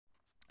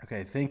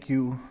Okay, thank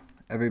you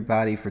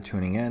everybody for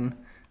tuning in.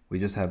 We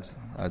just have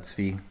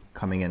Tzvi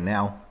coming in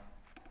now.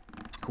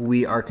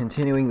 We are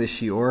continuing the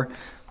shiur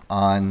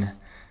on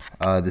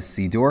the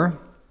Siddur.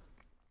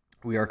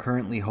 We are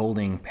currently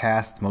holding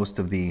past most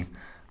of the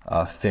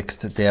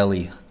fixed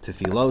daily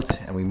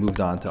tefillot, and we moved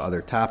on to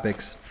other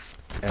topics.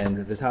 And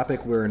the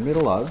topic we're in the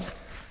middle of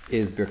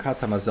is Birkat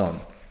HaMazon.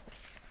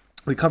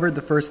 We covered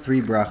the first three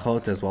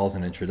brachot as well as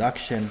an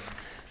introduction.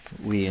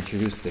 We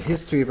introduced the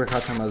history of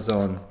Birkat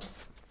HaMazon,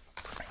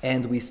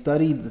 and we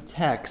studied the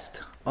text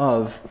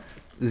of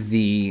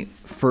the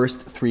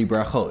first three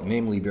brachot,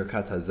 namely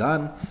Birkat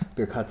Hazan,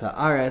 Birkat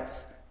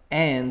Haaretz,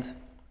 and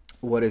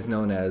what is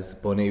known as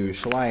Bonei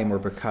Yerushalayim or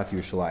Birkat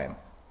Yerushalayim.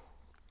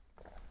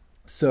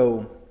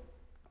 So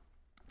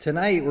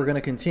tonight we're going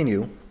to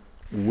continue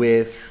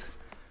with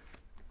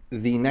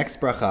the next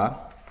bracha,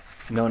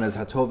 known as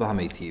HaTov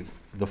ViHaMeitiv,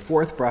 the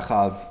fourth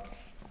bracha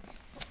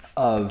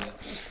of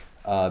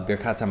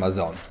Birkat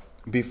HaMazon.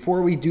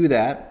 Before we do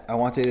that, I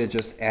wanted to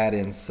just add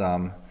in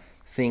some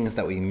things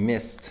that we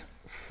missed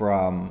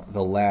from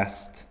the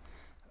last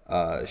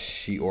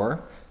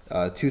shiur.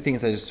 Two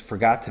things I just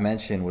forgot to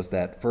mention was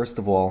that, first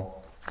of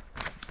all,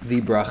 the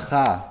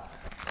bracha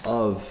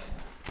of,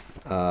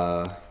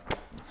 I'll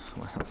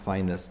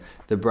find this,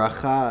 the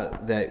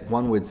bracha that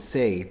one would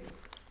say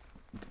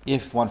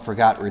if one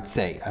forgot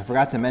ritzei. I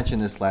forgot to mention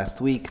this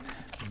last week.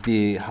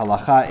 The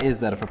halacha is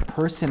that if a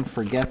person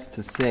forgets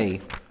to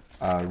say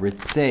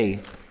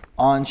ritzei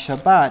on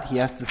Shabbat, he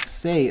has to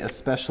say a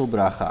special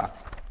bracha.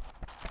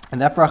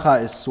 And that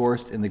bracha is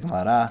sourced in the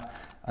Gemara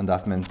on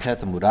Daf Mem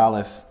Tet Amud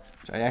Aleph,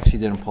 which I actually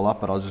didn't pull up,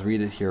 but I'll just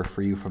read it here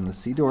for you from the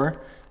Siddur.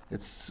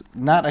 It's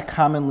not a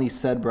commonly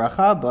said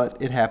bracha,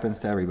 but it happens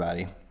to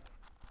everybody.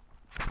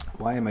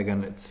 Why am I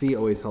going to... Tzvi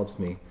always helps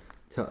me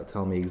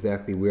tell me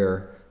exactly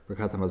where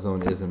Birkat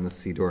HaMazon is in the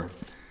Siddur.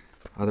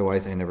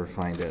 Otherwise, I never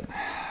find it.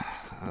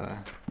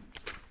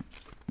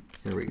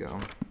 Here we go.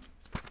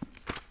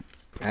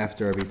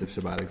 After Avit of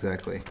Shabbat,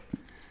 exactly.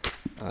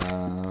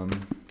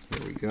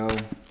 Here we go.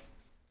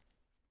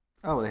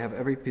 Oh, they have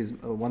every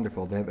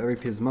wonderful. They have every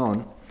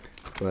pismon,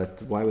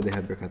 but why would they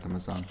have Birkat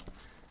HaMazon?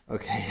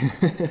 Okay.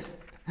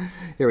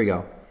 Here we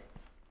go.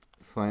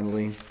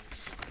 Finally.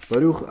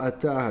 Baruch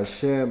atah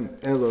Hashem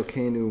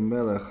Elokeinu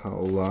melech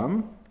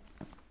haolam.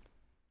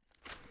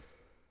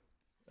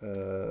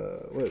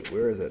 Wait,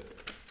 where is it?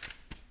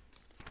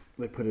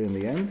 They put it in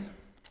the end?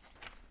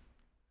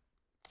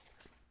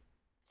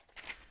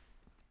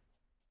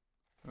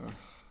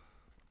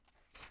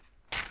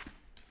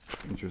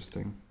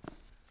 Interesting.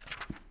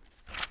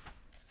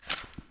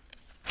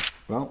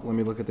 Well, let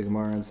me look at the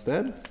Gemara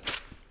instead.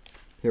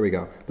 Here we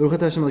go. Baruch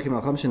atah Hashem Elokeinu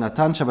melech haolam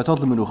shenatan Shabbatot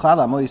lemenucha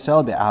la'amo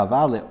Yisrael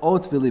be'ahava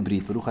le'ot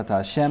v'librit. Baruch atah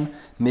Hashem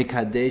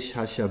mekadesh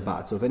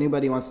haShabbat. So if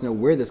anybody wants to know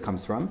where this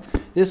comes from,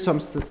 this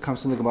comes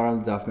from the Gemara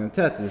on Daf Mem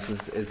Tet.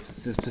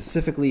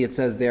 Specifically, it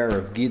says there,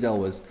 Rav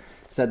Gidel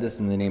said this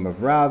in the name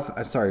of Rav.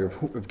 Rav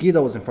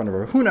Gidel was in front of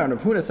Rav Huna, and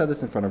Rav Huna said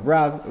this in front of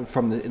Rav,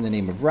 in the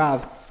name of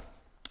Rav.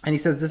 And he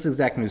says this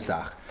exact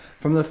nusach.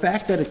 From the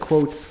fact that it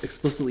quotes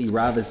explicitly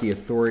Rav as the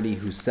authority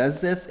who says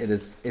this,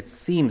 it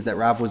seems that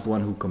Rav was the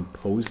one who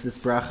composed this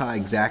bracha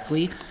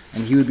exactly,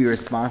 and he would be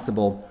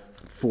responsible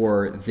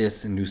for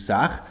this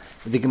nusach.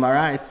 The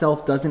Gemara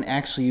itself doesn't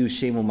actually use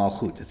Shem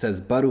Malchut. It says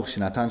Baruch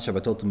Shenatan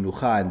Shabbatot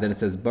Menucha, and then it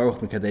says Baruch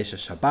Mekadesh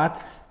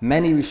Shabbat.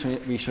 Many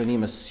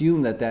Rishonim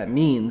assume that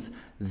means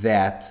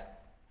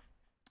that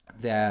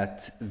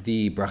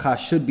the bracha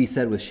should be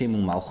said with Shem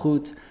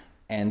Malchut,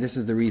 and this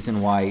is the reason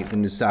why the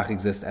nusach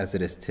exists as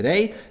it is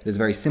today. It is a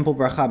very simple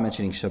bracha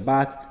mentioning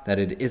Shabbat, that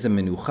it is a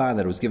menucha,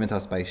 that it was given to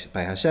us by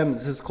Hashem.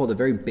 This is called a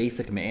very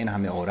basic me'en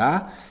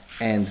ha'me'orah.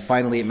 And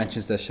finally, it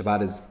mentions that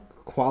Shabbat is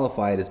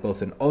qualified as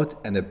both an ot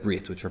and a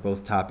brit, which are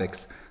both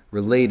topics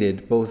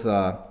related, both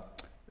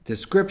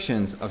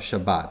descriptions of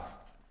Shabbat.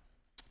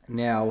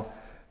 Now,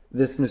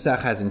 this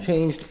nusach hasn't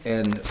changed,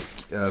 and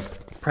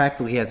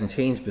practically hasn't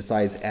changed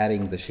besides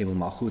adding the Shem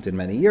Malchut in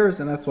many years,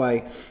 and that's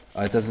why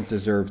it doesn't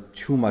deserve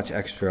too much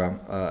extra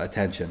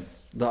attention.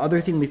 The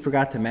other thing we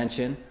forgot to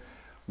mention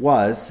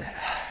was,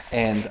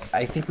 and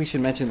I think we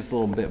should mention this a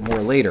little bit more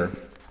later,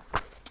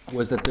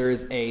 was that there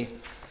is a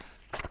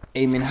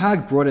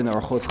minhag brought in the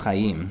Orchot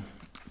Chaim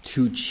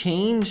to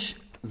change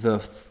the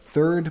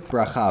third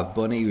bracha of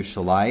Bonei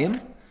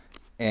Yerushalayim,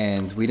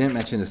 and we didn't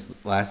mention this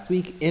last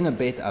week, in a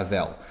Beit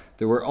Avel.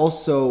 There were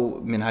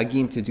also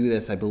minhagim to do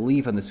this, I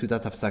believe, on the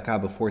Sudat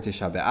Hafsakah before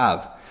Tisha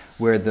B'Av,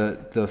 where the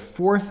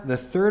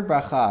third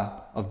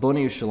bracha of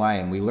Bonei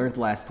Yerushalayim, we learned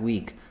last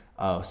week,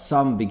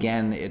 some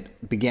began the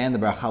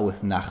bracha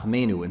with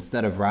Nachmenu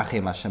instead of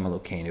Rachem Hashem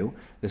Elokeinu.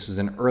 This was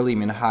an early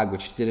minhag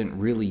which didn't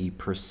really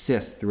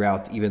persist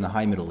throughout even the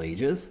High Middle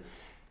Ages,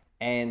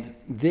 and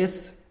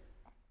this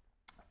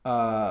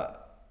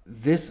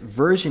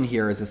version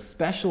here is a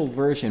special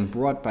version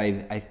brought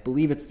by, I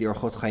believe it's the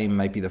Orchot Chaim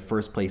might be the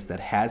first place that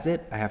has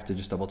it. I have to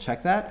just double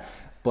check that.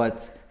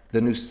 But The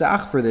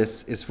nusach for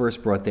this is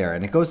first brought there,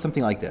 and it goes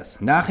something like this: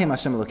 Nachem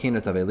Hashem Elokeinu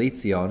et avelei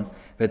Tzion,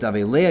 v'et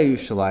avelei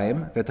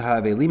Yerushalayim, v'et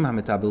ha'avelim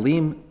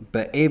ha'metabelim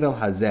be'evel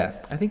hazeh.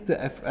 I think that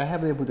I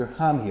have the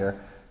Beracha here.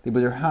 The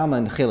Beracha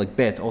and Chelik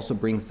Bet also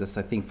brings this,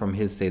 I think, from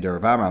his Seder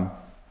of Amram.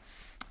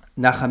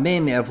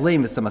 Nachamei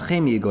me'avleim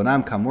v'samachem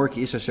yigonam kamor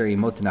ki ish asher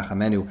yimot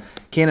tinachamenu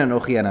ken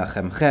anochi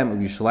anachemchem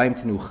u'Yerushalayim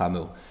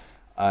tinuchamu.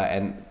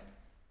 And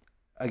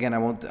again, I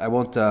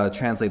won't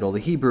translate all the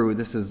Hebrew.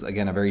 This is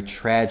again a very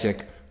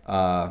tragic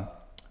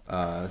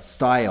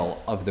style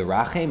of the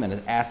Rachem, and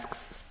it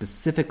asks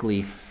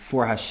specifically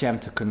for Hashem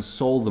to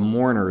console the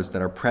mourners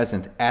that are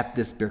present at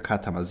this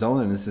Birkat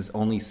Hamazon, and this is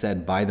only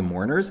said by the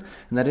mourners,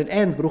 and that it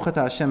ends Baruch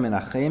Atah Hashem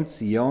Menachem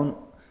Tzion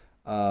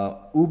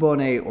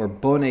Ubone or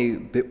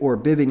Bone or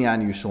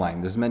Bibinyan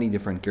Yerushalayim. There's many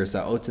different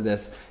girsaot to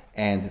this,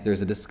 and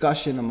there's a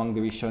discussion among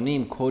the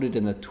Rishonim quoted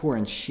in the Tur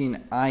in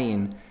Shin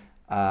Ayin.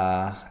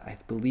 I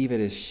believe it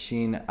is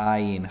Shin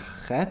Ayin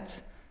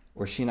Chet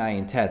or Shin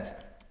Ayin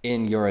Tet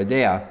in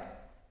Yoredea,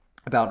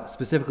 about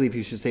specifically if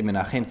you should say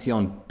Menachem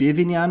Tzion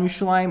Bivinyan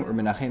Yerushalayim or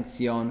Menachem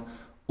Tzion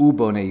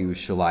Ubone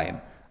Yerushalayim.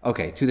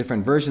 Okay, two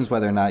different versions,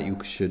 whether or not you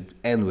should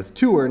end with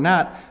two or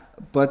not,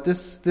 but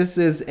this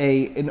is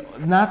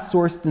not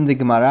sourced in the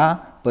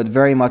Gemara, but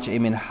very much a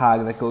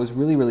minhag that goes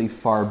really, really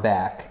far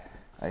back.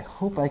 I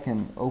hope I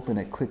can open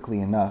it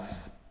quickly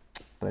enough,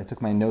 but I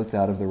took my notes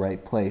out of the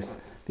right place.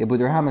 The Abu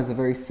Dirham has a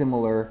very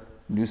similar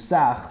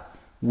nusach,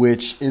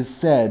 which is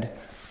said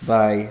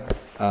by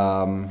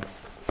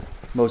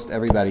most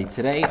everybody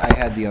today. I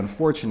had the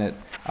unfortunate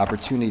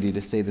opportunity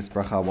to say this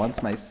bracha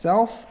once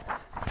myself.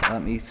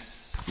 Let me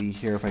see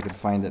here if I can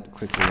find it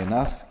quickly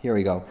enough. Here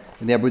we go.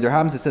 In the Abu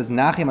Dirhams it says,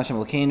 Nachem Hashem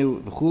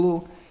Elokeinu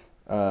v'chulu.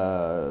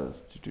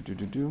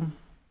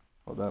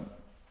 Hold up.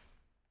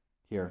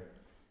 Here.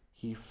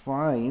 He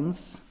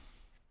finds...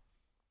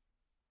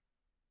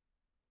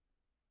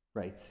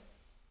 Right.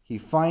 He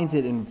finds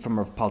it from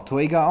Rav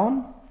Paltoi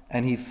Gaon,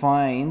 and he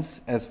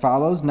finds as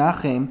follows: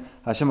 Nachem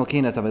Hashem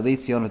Elokeinu et avelei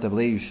Tzion et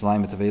avelei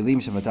Yerushalayim et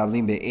avelim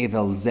shemetabelim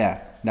be'evel zeh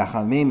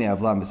nachamei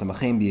me'avlam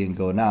b'samachem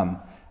b'yingonam.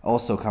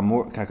 Also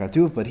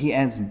kakatuv, but he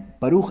ends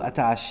Baruch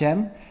Atah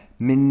Hashem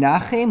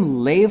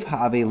Menachem Lev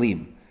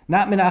Ha'avelim.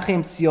 Not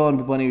Menachem Tzion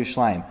b'bonei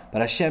Yerushalayim,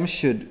 but Hashem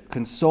should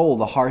console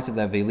the hearts of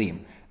the avelim,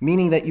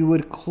 meaning that you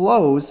would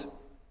close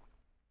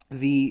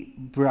the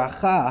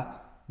bracha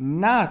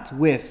not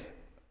with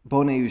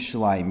Bonei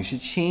Yerushalayim. You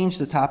should change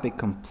the topic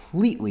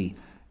completely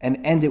and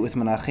end it with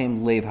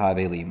Menachem Lev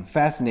HaAvelim.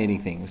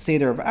 Fascinating thing.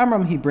 Seder of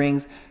Amram he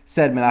brings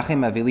said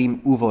Menachem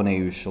Avelim Uvonei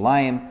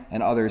Yerushalayim,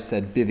 and others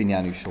said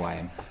Bivinyan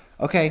Yerushalayim.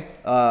 Okay,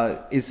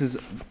 this is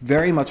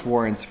very much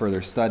warrants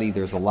further study.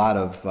 There's a lot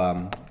of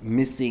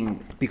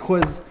missing,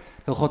 because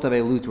Hilchot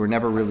Avelut were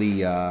never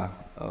really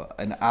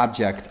an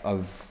object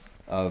of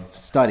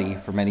study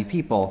for many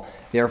people.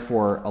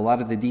 Therefore, a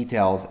lot of the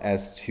details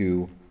as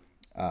to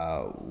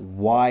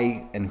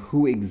why and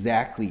who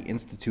exactly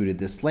instituted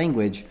this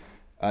language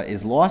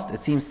is lost. It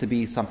seems to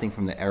be something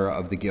from the era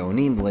of the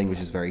Geonim. The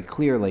language is very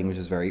clear, language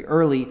is very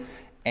early,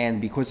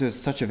 and because there's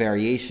such a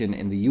variation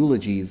in the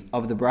eulogies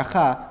of the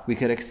bracha, we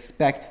could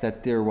expect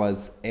that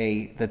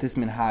that this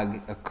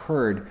minhag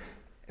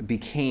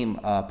became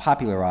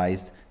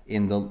popularized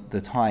in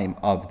the time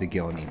of the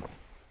Geonim.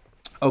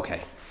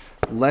 Okay.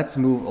 Let's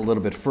move a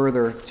little bit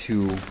further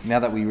to, now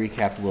that we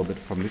recapped a little bit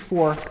from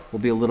before,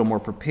 we'll be a little more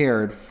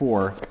prepared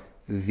for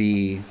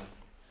the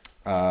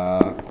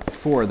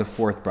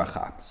fourth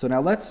bracha. So now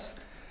let's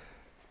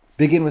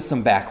begin with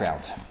some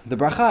background. The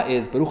bracha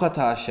is Baruch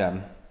Atah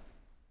Hashem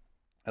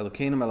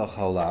Elokeinu melech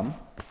haolam,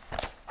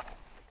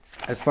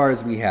 as far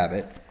as we have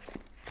it.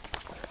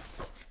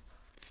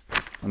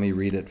 Let me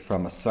read it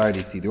from a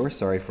Sephardi Sidur.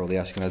 Sorry for all the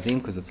Ashkenazim,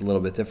 because it's a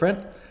little bit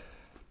different.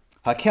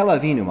 Hakel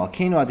Avinu,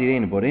 Malkeinu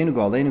Adirenu, Boreinu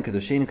Goaleinu,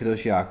 Kedoshenu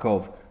Kedosh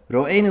Yaakov,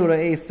 Ro'enu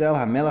Ro'ei Sel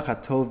HaMelech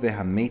HaTov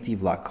ViHaMeitiv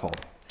Lakol.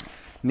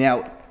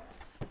 Now,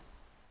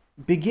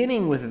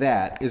 beginning with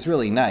that is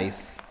really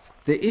nice.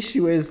 The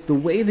issue is the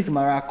way the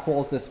Gemara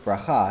calls this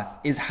bracha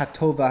is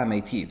HaTov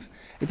ViHaMeitiv.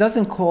 It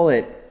doesn't call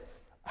it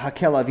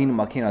Hakel Avinu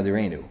Malkeinu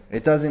Adirenu.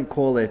 It doesn't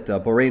call it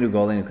Boreinu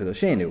Goaleinu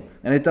Kedoshenu,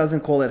 and it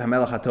doesn't call it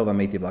HaMelech HaTov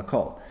ViHaMeitiv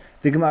Lakol.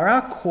 The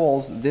Gemara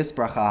calls this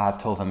bracha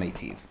HaTov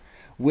ViHaMeitiv,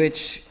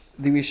 which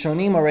the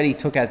Rishonim already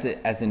took as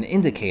an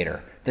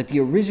indicator that the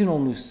original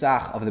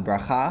nusach of the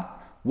bracha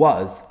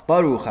was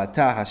Baruch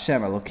Atah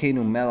Hashem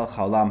Elokeinu Melech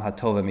Haolam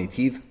HaTov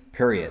ViHaMeitiv,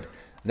 period.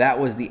 That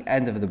was the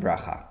end of the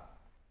bracha.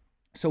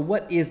 So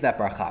what is that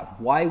bracha?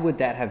 Why would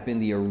that have been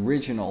the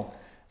original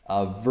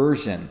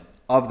version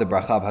of the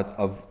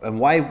bracha and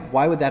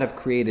why would that have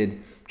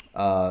created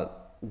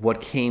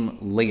what came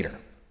later?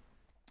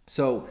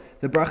 So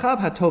the bracha of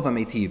HaTov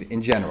ViHaMeitiv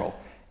in general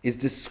is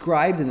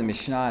described in the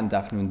Mishnah in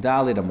Daf Nun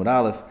Daled Amud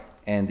Aleph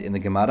and in the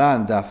Gemara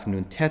in Daf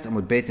Nun Tet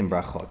Amud Beit in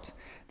Brachot,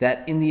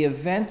 that in the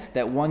event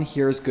that one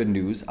hears good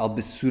news, al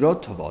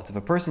besurot tovot, if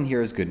a person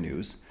hears good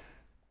news,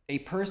 a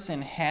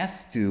person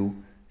has to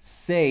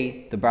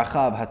say the bracha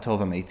of HaTov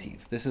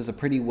ViHaMeitiv. This is a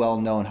pretty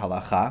well-known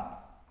halacha,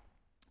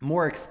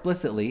 More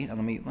explicitly, and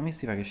let me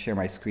see if I can share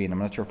my screen. I'm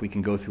not sure if we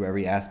can go through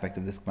every aspect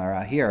of this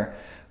Gemara here,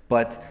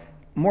 but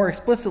more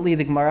explicitly,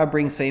 the Gemara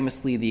brings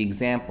famously the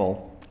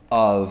example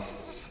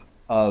of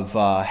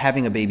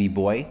having a baby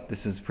boy.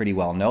 This is pretty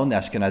well known. The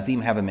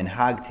Ashkenazim have a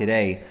minhag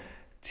today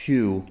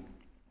to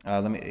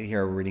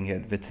we're reading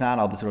here. V'tnan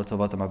al b'surot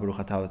tovot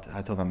Beracha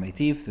HaTov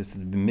ViHaMeitiv. This is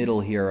the middle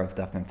here of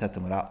Daf Memtet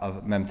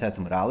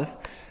Amud Aleph.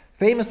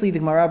 Famously, the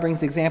Gemara brings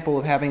the example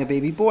of having a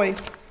baby boy.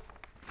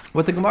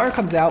 What the Gemara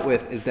comes out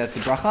with is that the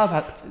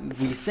bracha,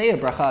 we say a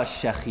bracha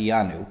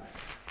shechianu,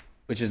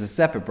 which is a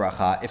separate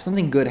bracha, if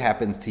something good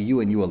happens to you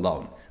and you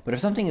alone. But if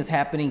something is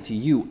happening to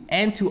you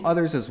and to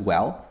others as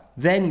well,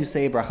 then you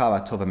say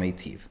bracha HaTov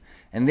ViHaMeitiv.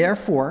 And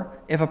therefore,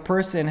 if a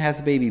person has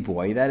a baby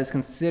boy, that is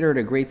considered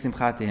a great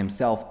simcha to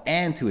himself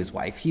and to his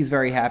wife. He's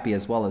very happy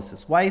as well as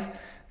his wife.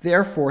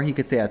 Therefore, he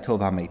could say HaTov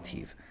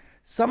ViHaMeitiv.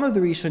 Some of the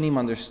Rishonim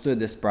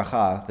understood this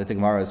bracha that the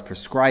Gemara is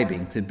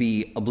prescribing to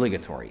be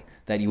obligatory,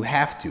 that you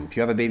have to. If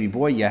you have a baby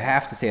boy, you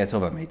have to say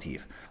HaTov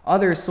ViHaMeitiv.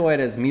 Others saw it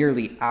as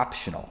merely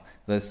optional.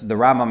 The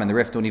Rambam and the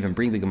Rif don't even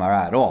bring the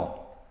Gemara at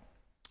all.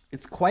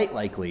 It's quite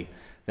likely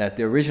that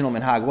the original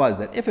minhag was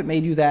that if it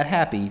made you that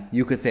happy,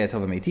 you could say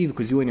HaTov ViHaMeitiv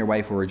because you and your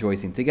wife were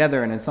rejoicing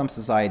together, and in some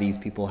societies,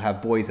 people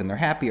have boys and they're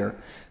happier.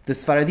 The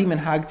Sfaradi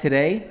minhag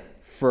today,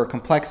 for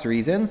complex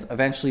reasons,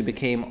 eventually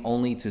became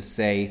only to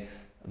say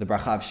the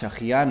bracha of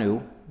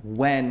shechianu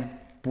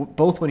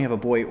both when you have a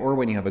boy or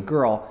when you have a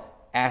girl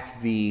at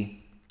the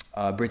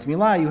Brit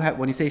Milah.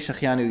 When you say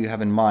shechianu, you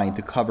have in mind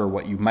to cover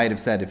what you might have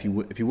said if you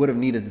would have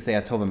needed to say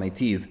HaTov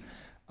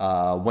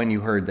ViHaMeitiv when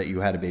you heard that you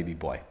had a baby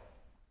boy.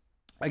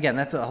 Again,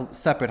 that's a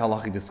separate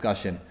halachic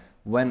discussion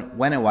when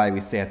and why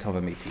we say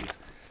HaTov ViHaMeitiv.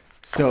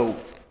 So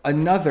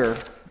another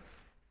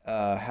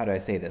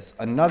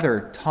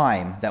another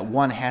time that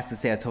one has to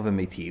say HaTov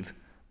ViHaMeitiv,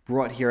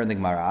 brought here in the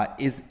Gemara,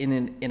 is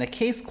in a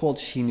case called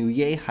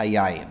Shinuyei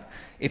Hayayin.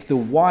 If the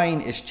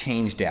wine is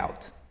changed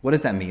out. What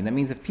does that mean? That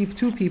means if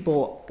two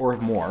people or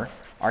more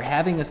are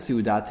having a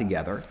Suda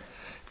together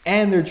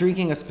and they're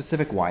drinking a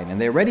specific wine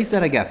and they already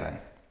said a Gefen,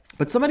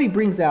 but somebody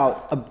brings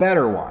out a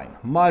better wine,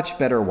 much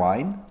better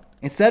wine,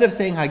 instead of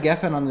saying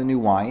Hagefen on the new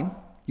wine,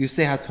 you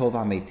say HaTov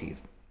ViHaMeitiv.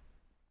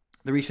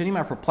 The Rishonim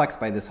are perplexed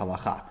by this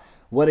halacha.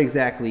 Why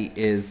exactly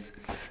is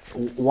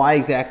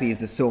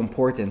this so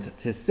important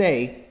to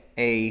say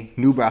a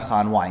new bracha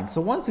on wine?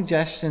 So one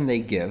suggestion they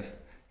give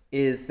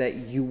is that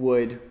you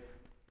would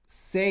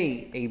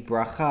say a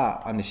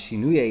bracha on a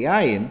shinuyei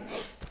yayin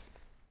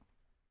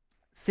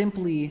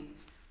simply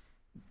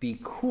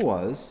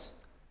because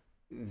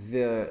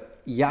the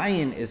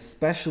yayin is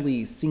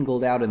specially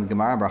singled out in the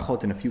Gemara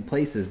Brachot in a few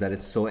places that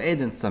it's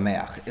so'ed and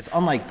sameach. It's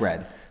unlike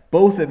bread.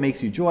 Both it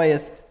makes you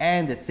joyous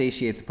and it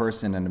satiates a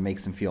person and it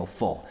makes him feel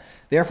full.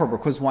 Therefore,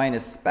 because wine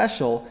is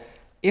special,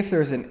 if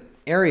there's an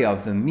area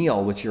of the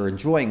meal which you're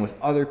enjoying with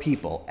other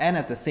people, and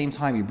at the same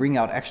time you bring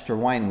out extra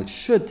wine which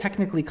should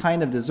technically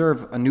kind of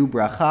deserve a new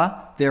bracha,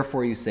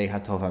 therefore you say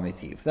HaTov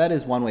ViHaMeitiv. That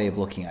is one way of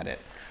looking at it.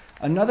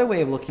 Another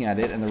way of looking at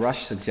it, and the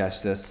Rush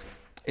suggests this,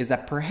 is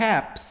that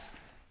perhaps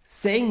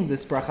saying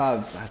this bracha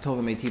of HaTov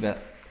ViHaMeitiv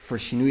for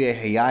Shinuyei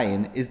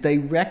Hayayin is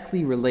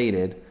directly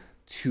related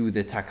to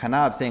the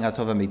takana of saying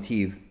HaTov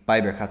ViHaMeitiv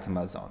by Birkat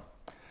HaMazon.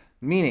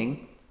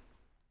 Meaning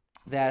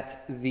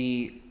that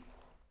the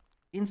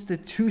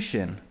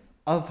institution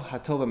of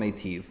HaTov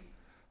ViHaMeitiv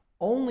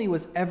only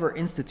was ever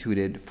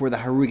instituted for the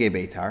Harugei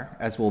Beitar,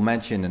 as we'll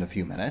mention in a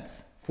few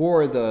minutes,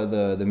 for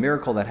the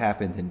miracle that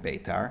happened in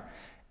Beitar.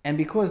 And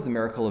because the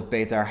miracle of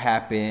Beitar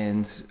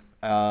happened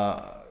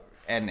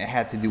and it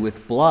had to do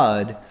with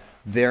blood,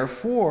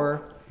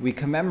 therefore we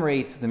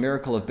commemorate the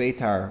miracle of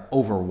Beitar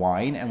over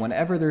wine, and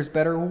whenever there's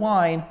better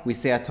wine, we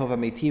say HaTov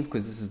ViHaMeitiv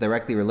because this is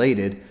directly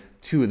related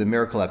to the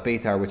miracle at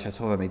Beitar, which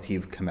HaTov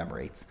ViHaMeitiv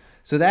commemorates.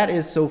 So that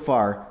is so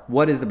far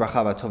what is the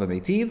bracha of HaTov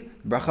ViHaMeitiv.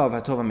 The bracha of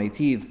HaTov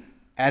ViHaMeitiv,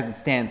 as it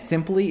stands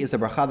simply, is a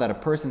bracha that a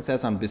person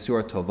says on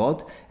Bisur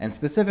Tovot, and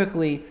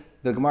specifically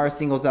the Gemara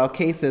singles out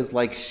cases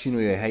like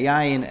Shinuyei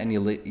Hayayin and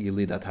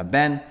Yelidat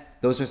Haben.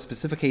 Those are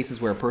specific cases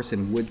where a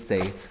person would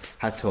say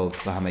HaTov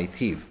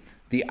ViHaMeitiv.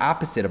 The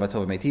opposite of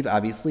HaTov ViHaMeitiv,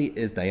 obviously,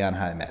 is Dayan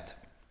HaEmet.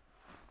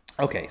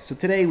 Okay, so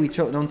today the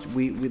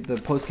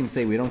poskim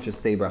say we don't just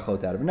say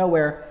brachot out of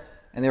nowhere,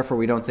 and therefore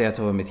we don't say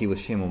HaTov ViHaMeitiv with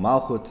Shem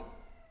U'Malchut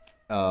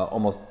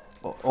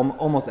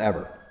almost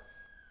ever.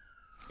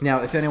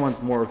 Now, if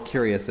anyone's more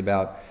curious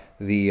about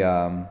the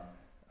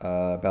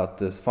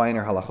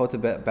finer halachot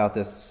about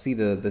this, see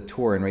the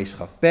tour in Reish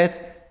Chaf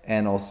Bet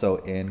and also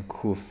in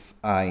Kuf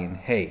Ayin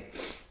Hey.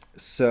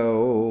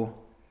 So,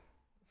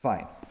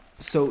 fine.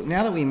 So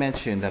now that we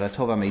mentioned that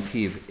HaTov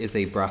ViHaMeitiv is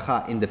a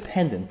bracha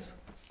independent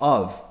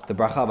of the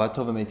bracha of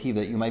HaTov ViHaMeitiv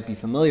that you might be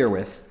familiar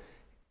with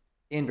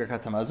in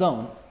Birkat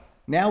HaMazon,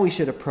 now we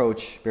should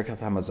approach Birkat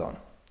HaMazon.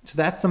 So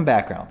that's some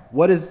background.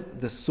 What is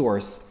the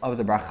source of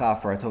the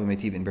bracha for HaTov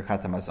ViHaMeitiv in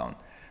Birkat HaMazon?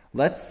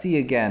 Let's see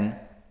again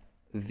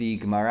the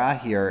Gemara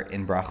here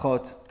in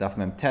Brachot, Daf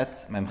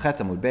Memchet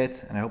Amud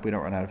Bet, and I hope we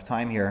don't run out of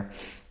time here,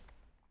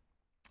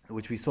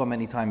 which we saw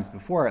many times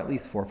before, at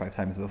least 4 or 5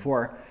 times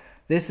before.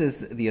 This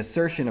is the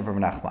assertion of Rav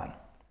Nachman.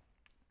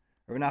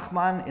 Rav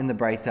Nachman in the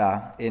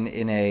Braita, in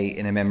a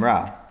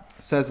Memra,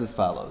 says as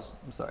follows.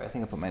 I'm sorry, I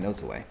think I put my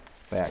notes away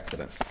by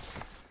accident.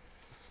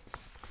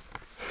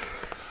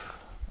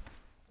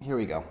 Here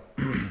we go.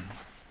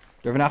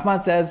 Rav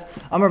Nachman says,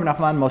 Amar Rav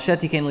Nachman, Moshe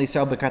tikein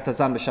l'Yisrael b'Birkat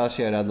Hazan b'shal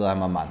she'yarad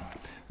l'Hamaman.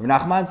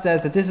 Rav Nachman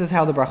says that this is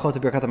how the brachot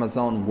of Birkat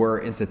Hamazon were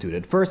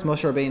instituted. First,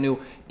 Moshe Rabbeinu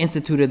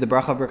instituted the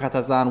bracha of Birkat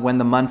Hazan when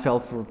the man fell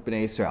for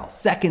Bnei Yisrael.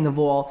 Second of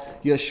all,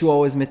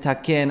 Yeshua was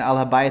mitaken al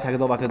habayit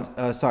hagadol.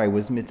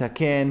 Was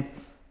mitaken.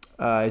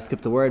 I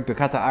skipped the word.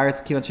 Birkat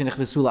haaretz kivan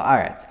shenichnesu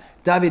la'aretz.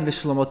 David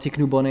v'Shlomo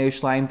tiknu bonei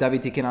Yerushalayim.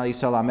 David tiken al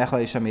Yisrael amecha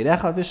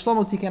yishamirecha.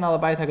 V'Shlomo tiken al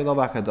habayit hagadol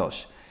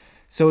v'hakadosh.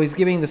 So he's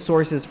giving the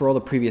sources for all the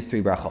previous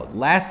three brachot.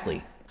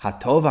 Lastly,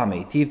 HaTov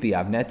HaMeitiv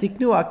b'Yavne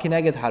tiknua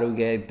kineged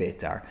harugei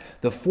Beitar.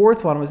 The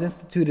fourth one was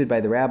instituted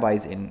by the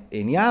rabbis in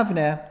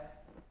Yavne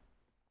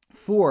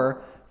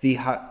for the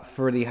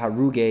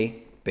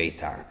harugei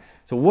Beitar.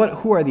 So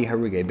who are the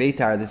harugei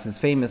Beitar? This is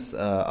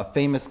a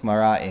famous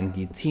Gemara in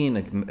Gittin,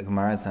 a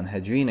Gemara in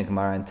Sanhedrin, a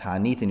Gemara in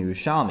Ta'anit in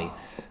Yerushalmi,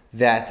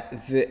 that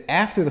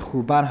after the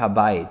Churban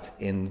Habayit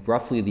in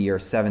roughly the year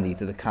 70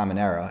 to the Common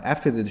Era,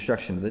 after the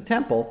destruction of the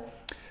temple,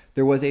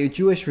 there was a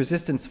Jewish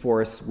resistance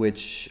force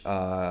which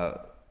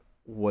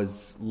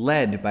was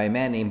led by a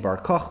man named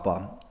Bar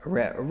Kokhba,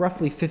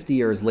 roughly 50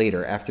 years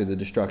later after the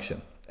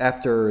destruction,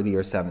 after the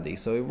year 70.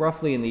 So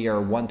roughly in the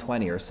year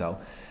 120 or so,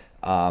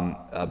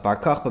 Bar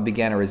Kokhba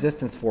began a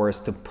resistance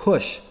force to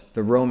push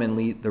the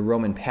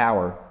Roman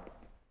power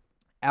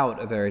out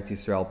of Eretz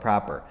Yisrael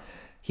proper.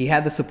 He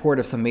had the support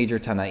of some major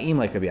Tanaim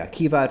like Rabbi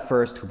Akiva at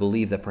first, who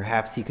believed that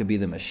perhaps he could be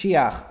the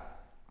Mashiach.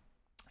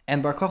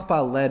 And Bar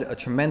Kokhba led a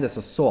tremendous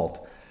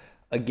assault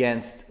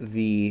against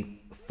the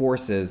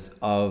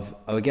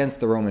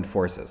Roman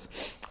forces.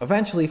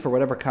 Eventually, for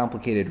whatever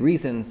complicated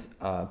reasons,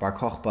 Bar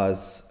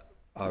Kokhba's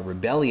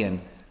rebellion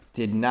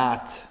did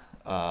not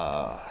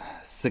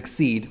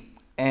succeed,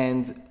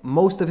 and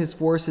most of his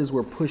forces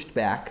were pushed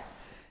back.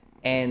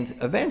 And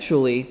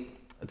eventually,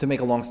 to make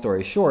a long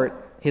story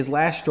short, his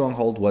last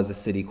stronghold was a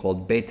city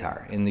called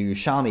Beitar. In the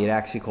Yerushalmi, it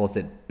actually calls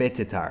it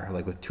Betitar,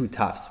 like with two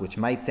tufts, which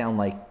might sound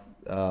like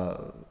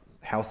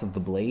House of the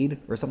Blade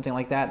or something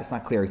like that. It's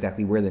not clear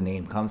exactly where the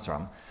name comes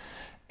from.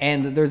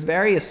 And there's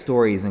various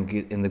stories in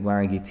the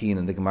Gemara in Gittin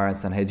and the Gemara in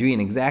Sanhedrin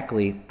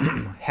exactly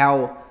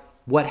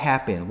what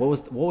happened, what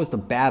was the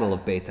battle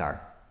of Beitar.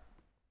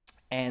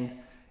 And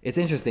it's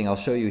interesting, I'll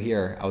show you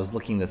here. I was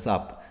looking this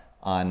up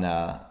on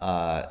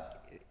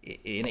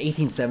in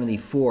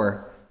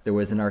 1874, there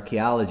was an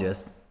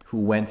archaeologist who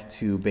went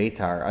to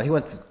Beitar. He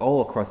went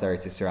all across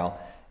Eretz Yisrael,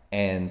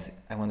 and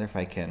I wonder if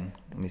I can,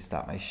 let me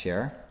stop my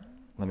share.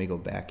 Let me go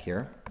back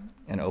here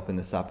and open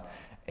this up.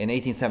 In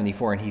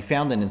 1874, and he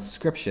found an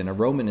inscription, a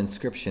Roman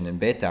inscription in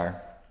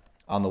Beitar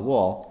on the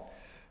wall,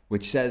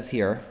 which says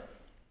here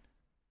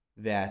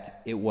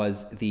that it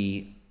was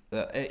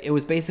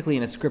basically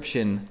an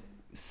inscription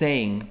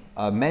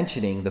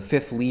mentioning the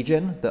 5th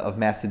Legion of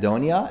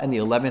Macedonia and the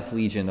 11th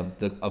Legion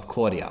of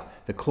Claudia.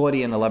 The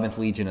Claudian 11th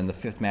Legion and the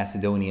 5th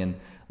Macedonian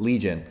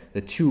Legion,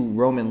 the two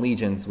Roman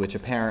legions which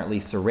apparently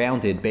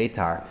surrounded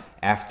Beitar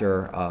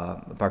after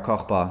Bar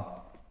Kokhba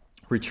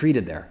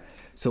retreated there.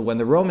 So when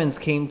the Romans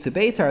came to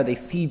Beitar,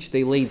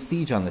 they laid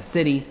siege on the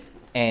city,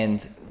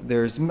 and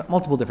there's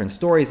multiple different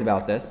stories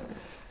about this.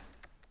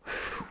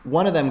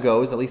 One of them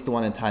goes, at least the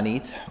one in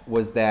Tanit,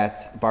 was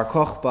that Bar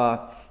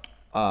Kokhba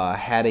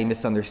had a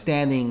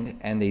misunderstanding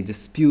and a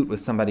dispute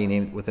with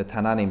a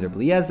Tana named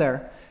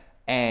Eliezer,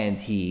 and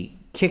he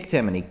kicked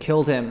him and he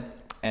killed him,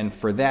 and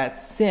for that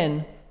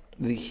sin,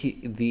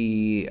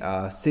 the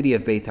city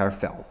of Beitar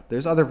fell.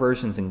 There's other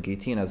versions in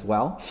Gittin as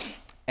well.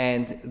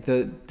 And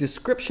the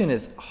description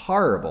is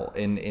horrible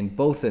in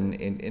all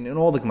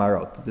the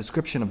Gemarot. The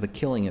description of the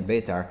killing in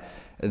Beitar,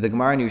 the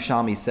Gemara in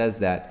Yerushalmi says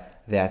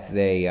that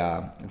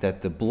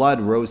the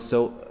blood rose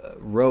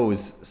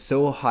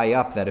so high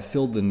up that it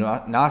filled the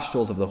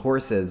nostrils of the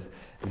horses.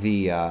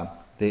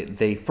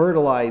 They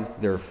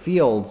fertilized their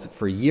fields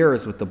for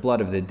years with the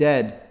blood of the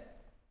dead.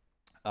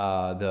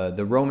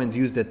 The Romans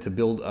used it to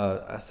build.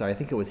 I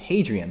think it was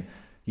Hadrian.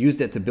 Used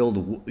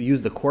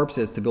the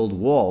corpses to build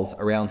walls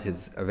around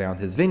his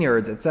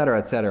vineyards, etc.,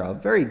 etc.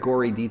 Very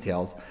gory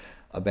details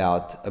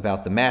about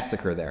the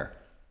massacre there.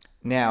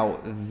 Now,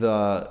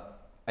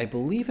 I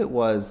believe it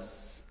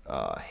was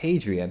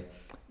Hadrian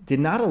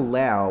did not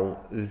allow,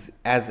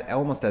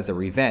 almost as a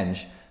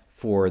revenge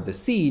for the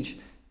siege,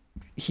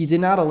 he did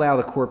not allow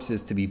the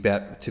corpses to be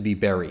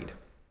buried.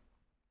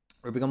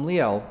 Rabbi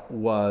Gamliel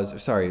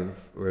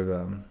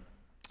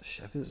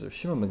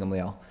Shimon ben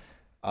Gamliel.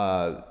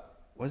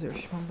 Was it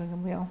Shimon ben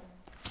Gamliel?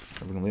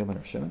 Rabbi Gamliel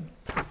ben Shimon?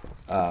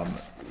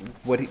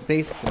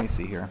 Let me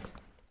see here.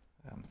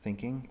 I'm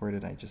thinking, where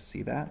did I just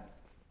see that?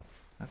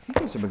 I think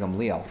it was Rabbi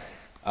Gamliel.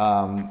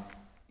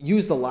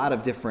 Used a lot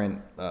of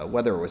different,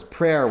 whether it was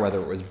prayer,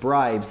 whether it was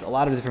bribes, a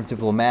lot of different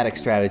diplomatic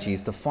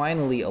strategies to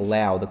finally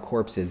allow the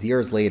corpses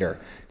years later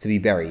to be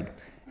buried.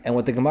 And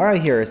what the Gemara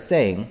here is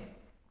saying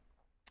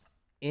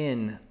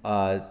in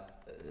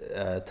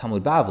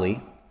Talmud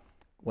Bavli,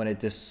 when it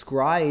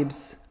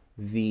describes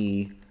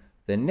the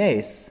the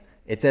Nes,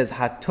 it says,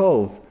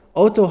 HaTov,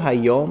 Oto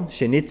Hayom,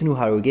 Shenitnu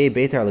Harugei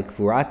Beitar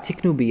Lekfura,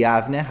 Tiknu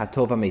Biyavne,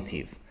 HaTov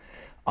HaMeitiv.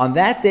 On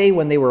that day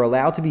when they were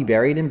allowed to be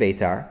buried in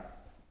Beitar,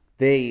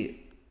 they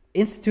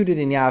instituted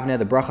in Yavne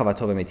the Bracha of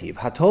HaTov HaMeitiv.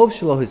 HaTov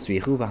Shelo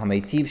Hisrichu,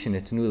 ViHaMeitiv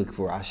Shenitnu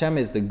Lekfura. Hashem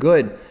is the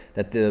good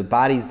that the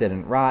bodies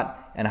didn't rot,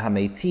 and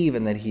HaMeitiv,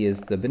 and that He is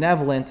the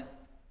benevolent,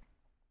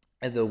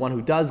 and the one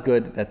who does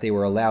good, that they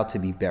were allowed to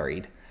be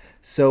buried.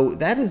 So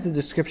that is the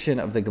description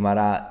of the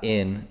Gemara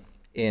in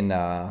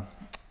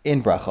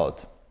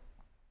Brachot.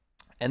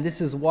 And this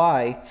is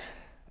why,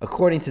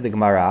 according to the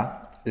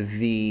Gemara,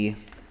 the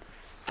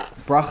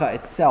Bracha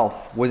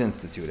itself was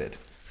instituted.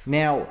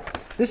 Now,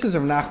 this is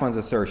Rav Nachman's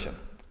assertion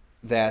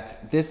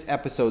that this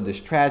episode,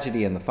 this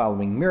tragedy, and the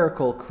following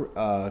miracle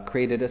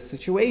created a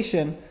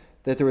situation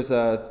that there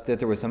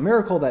was a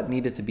miracle that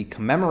needed to be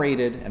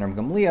commemorated, and Rav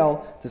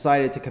Gamliel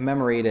decided to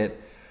commemorate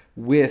it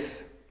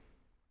with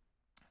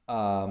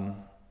Rav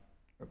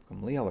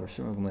Gamliel or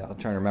Shimon Gamliel. I'm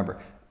trying to remember.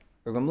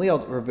 Rabbi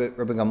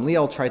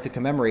Gamliel tried to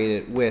commemorate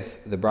it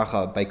with the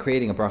bracha by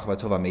creating a bracha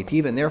HaTov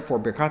HaMeitiv, and therefore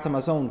Birkat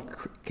HaMazon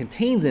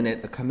contains in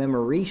it a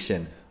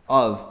commemoration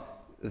of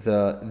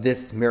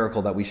this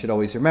miracle that we should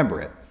always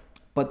remember it.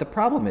 But the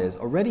problem is,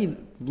 already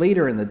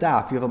later in the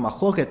daf, you have a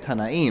machloket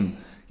Tanaim,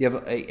 you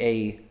have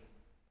a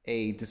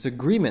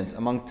disagreement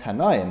among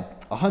Tanaim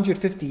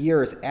 150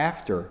 years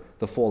after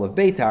the fall of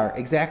Beitar,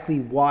 exactly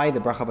why the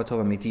bracha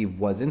HaTov HaMeitiv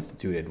was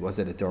instituted. Was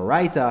it a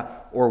Doraita,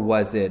 or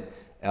was it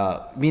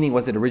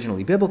was it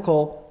originally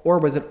biblical, or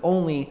was it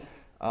only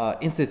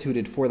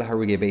instituted for the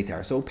Harugei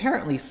Beitar? So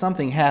apparently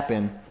something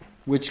happened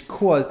which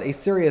caused a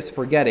serious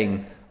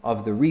forgetting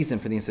of the reason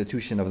for the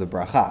institution of the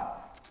bracha.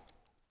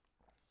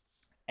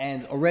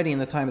 And already in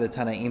the time of the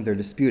Tanaim, they're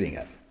disputing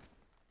it.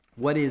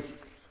 What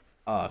is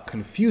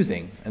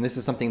confusing, and this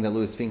is something that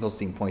Louis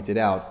Finkelstein pointed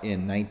out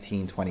in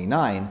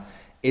 1929,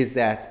 is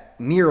that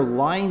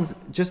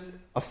just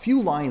a few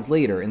lines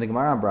later in the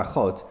Gemara and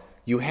Brachot,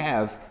 you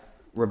have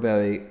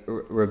Rabbi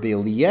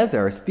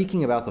Eliezer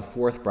speaking about the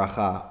fourth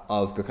bracha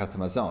of Birkat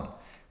HaMazon.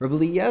 Rabbi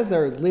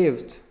Eliezer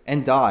lived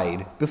and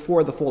died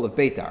before the fall of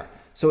Beitar.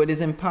 So it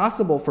is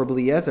impossible for Rabbi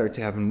Eliezer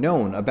to have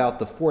known about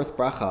the fourth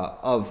bracha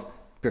of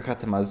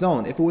Birkat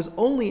HaMazon if it was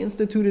only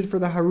instituted for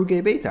the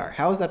Harugei Beitar.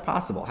 How is that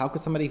possible? How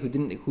could somebody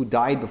who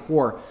died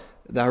before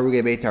the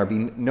Harugei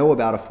Beitar know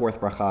about a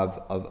fourth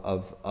bracha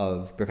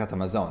of Birkat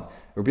HaMazon?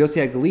 Rabbi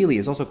Yossi HaGalili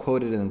is also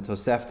quoted in the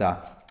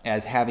Tosefta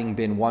as having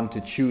been one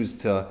to choose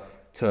to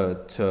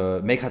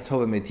make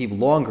HaTov HaMeitiv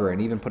longer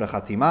and even put a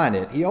chatima in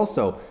it. He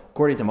also,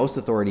 according to most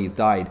authorities,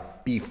 died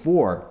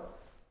before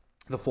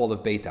the fall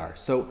of Beitar.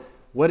 So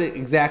what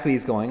exactly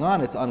is going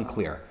on, it's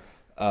unclear.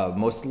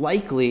 Most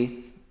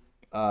likely,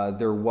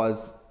 there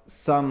was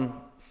some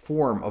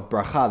form of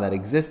bracha that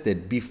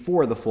existed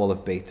before the fall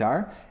of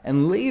Beitar,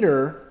 and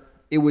later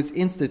it was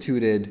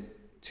instituted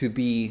to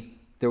be,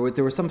 there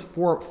was some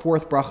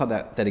fourth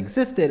bracha that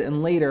existed,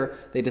 and later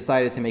they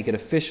decided to make it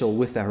official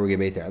with the Harugei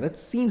Beitar. That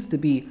seems to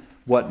be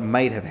what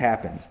might have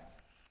happened.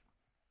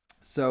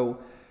 So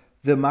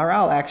the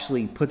Maral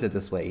actually puts it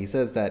this way. He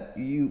says that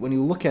when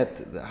you look at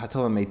the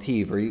HaTov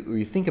HaMeitiv, or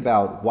you think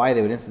about why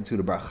they would institute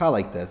a bracha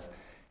like this,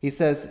 he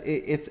says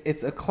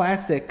it's a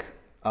classic,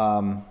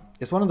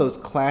 it's one of those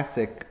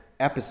classic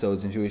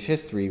episodes in Jewish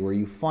history where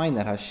you find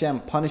that Hashem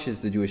punishes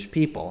the Jewish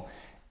people,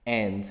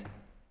 and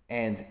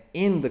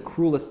in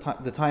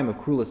the time of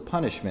cruelest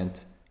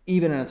punishment,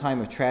 even in a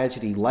time of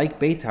tragedy like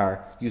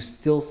Beitar, you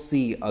still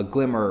see a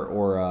glimmer,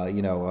 or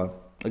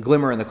a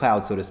glimmer in the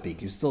cloud, so to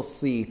speak. You still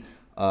see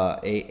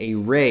a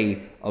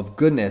ray of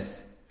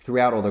goodness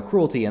throughout all the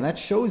cruelty, and that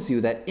shows you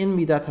that in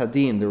Midat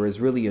Hadin there is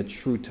really a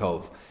true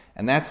Tov.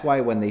 And that's why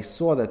when they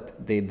saw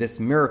that this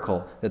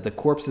miracle, that the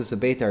corpses of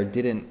Beitar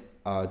didn't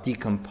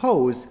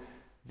decompose,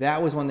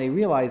 that was when they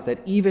realized that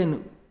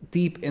even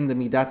deep in the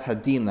Midat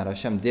Hadin that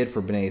Hashem did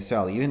for Bnei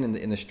Yisrael, even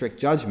in the strict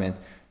judgment,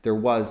 there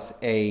was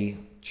a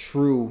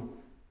true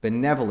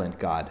benevolent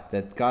God,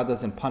 that God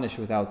doesn't punish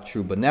without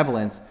true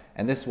benevolence,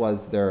 and this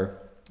was their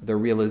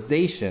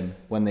realization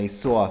when they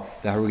saw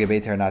the Harugei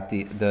Beitar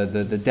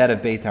the dead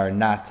of Beitar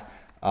not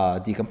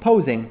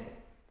decomposing,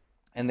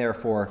 and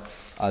therefore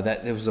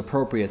that it was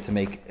appropriate to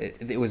make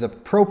it was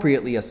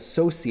appropriately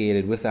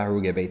associated with the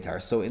Harugei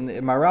Beitar. So in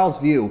Maral's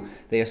view,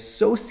 they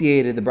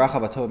associated the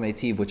Bracha HaTov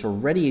HaMeitiv, which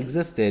already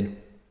existed,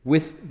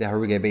 with the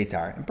Harugei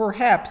Beitar, and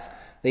perhaps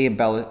they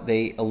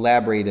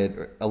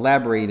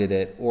elaborated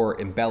it or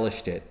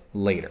embellished it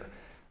later.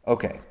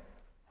 Okay,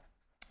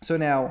 so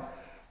now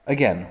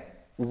again,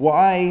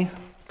 why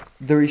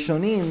the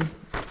Rishonim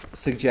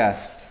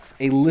suggest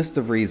a list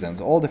of reasons,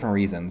 all different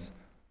reasons,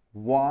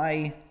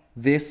 why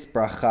this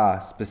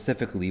bracha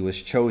specifically was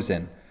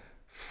chosen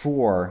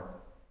for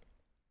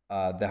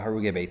the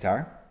Harugei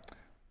Beitar.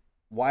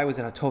 Why was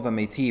it HaTov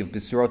HaMeitiv,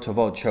 Bisurot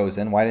Tovot,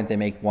 chosen? Why didn't they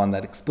make one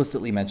that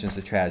explicitly mentions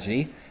the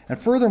tragedy? And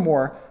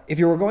furthermore, if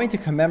you were going to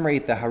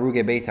commemorate the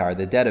Harugei Beitar,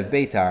 the dead of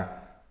Beitar,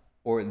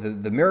 or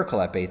the miracle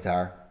at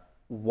Beitar,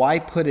 why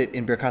put it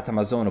in Birkat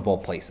HaMazon of all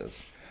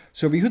places?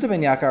 So Rabbi Yehuda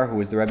ben Yakar, who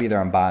was the Rebbe of the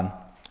Ramban,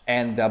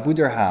 and Abu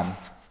Dirham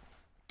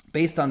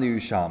based on the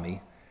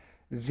Yerushalmi,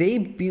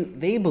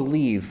 they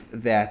believe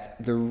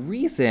that the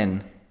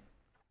reason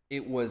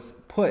it was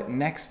put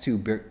next to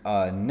Birkat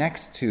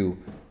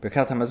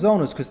Hamazon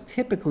was because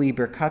typically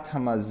Birkat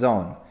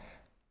Hamazon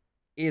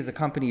is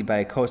accompanied by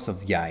a kos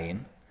of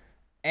yain,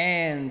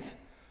 and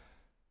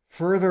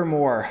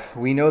furthermore,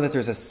 we know that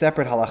there's a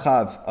separate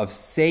halacha of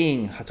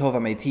saying HaTov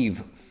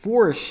HaMeitiv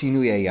for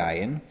Shinui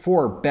Yayin,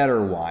 for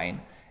better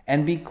wine,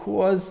 and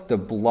because the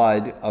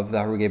blood of the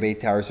Harugei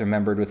Beitar is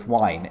remembered with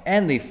wine,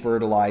 and they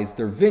fertilized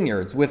their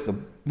vineyards with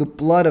the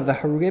blood of the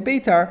Harugei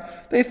Beitar,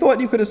 they thought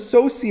you could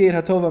associate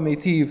HaTov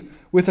HaMeitiv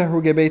with the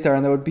Harugei Beitar,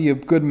 and that would be a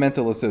good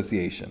mental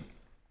association.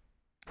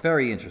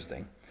 Very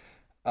interesting.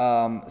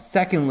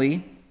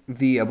 Secondly,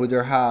 the Abu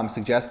Durham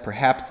suggests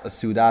perhaps a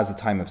Suda is a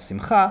time of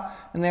Simcha,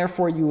 and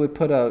therefore you would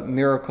put a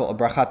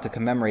bracha to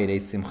commemorate a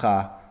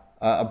Simcha,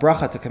 a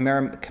bracha to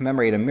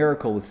commemorate a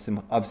miracle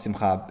of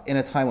Simcha in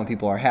a time when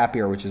people are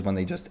happier, which is when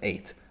they just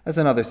ate. That's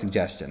another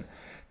suggestion.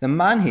 The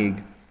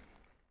Manhig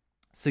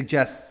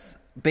suggests,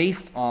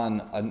 based on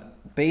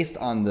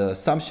the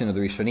assumption of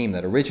the Rishonim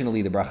that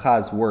originally the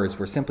bracha's words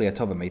were simply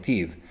HaTov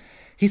HaMeitiv,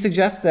 he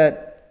suggests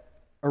that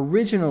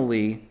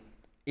originally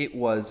it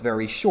was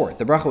very short.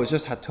 The bracha was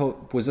just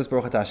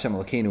Baruch Hashem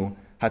Elokeinu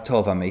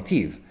HaTov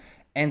HaMeitiv.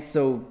 And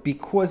so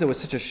because it was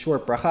such a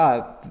short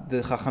bracha,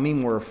 the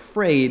Chachamim were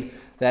afraid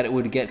that it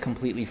would get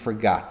completely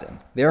forgotten.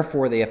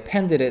 Therefore, they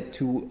appended it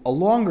to a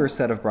longer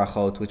set of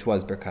brachot, which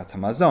was Birkat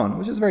Hamazon,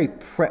 which is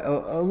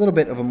a little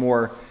bit of a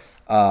more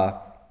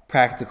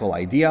practical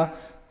idea.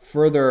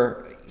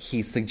 Further,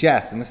 he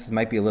suggests, and this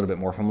might be a little bit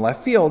more from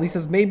left field, he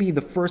says maybe the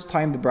first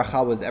time the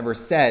bracha was ever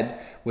said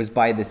was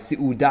by the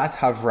Seudat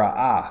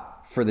Havra'ah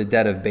for the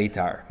dead of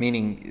Beitar,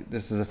 meaning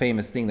this is a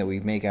famous thing that we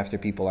make after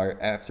people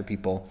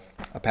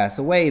pass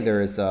away.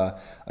 There is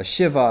a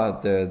shiva.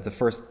 The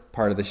first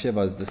part of the shiva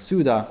is the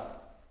Suda,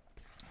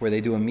 where they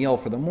do a meal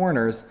for the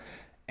mourners,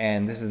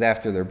 and this is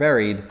after they're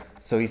buried.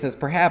 So he says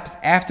perhaps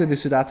after the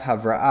Sudat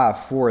Havra'ah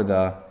for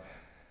the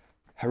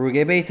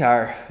Harugei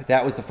Beitar,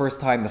 that was the first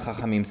time the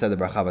Chachamim said the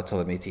Bracha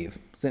HaTov HaMeitiv.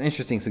 It's an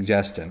interesting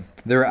suggestion.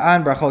 The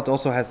Ra'an Brachot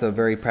also has a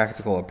very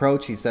practical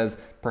approach. He says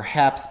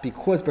perhaps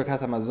because Birkat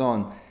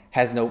Hamazon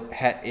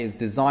is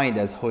designed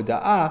as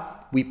Hoda'ah,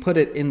 we put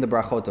it in the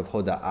Brachot of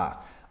Hoda'ah.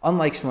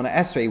 Unlike Shmona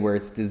Esrei, where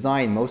it's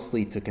designed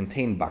mostly to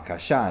contain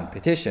bakasha and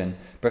petition,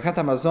 Birkat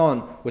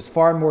Hamazon was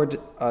far more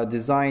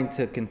designed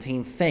to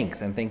contain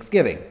thanks and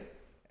thanksgiving.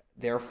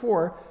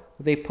 Therefore,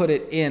 they put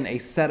it in a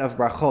set of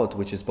brachot,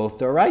 which is both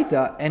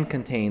Doraita and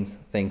contains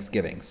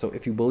thanksgiving. So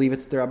if you believe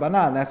it's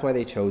Derabanan, that's why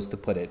they chose to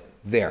put it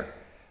there.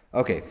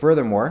 Okay,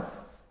 furthermore,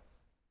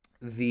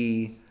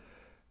 the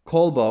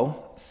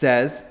Kolbo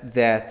says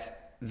that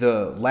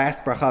the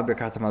last bracha of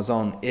Birkat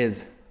Hamazon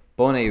is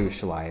Bonei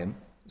Yerushalayim,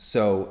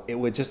 so it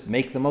would just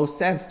make the most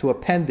sense to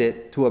append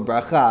it to a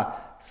bracha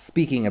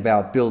speaking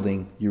about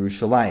building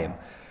Yerushalayim.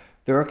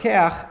 The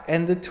Rokeach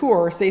and the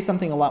Tur say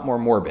something a lot more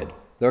morbid.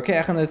 The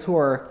Rokeach and the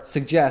Tur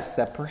suggests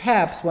that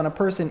perhaps when a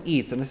person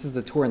eats, and this is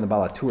the Tur in the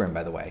Balaturim,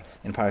 by the way,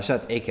 in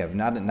Parashat Ekev,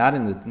 not in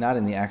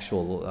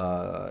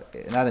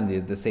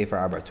the Sefer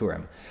Arba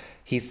Turim,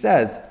 he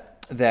says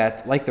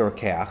that, like the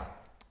Rokeach,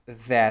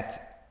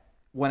 that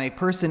when a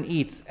person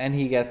eats and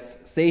he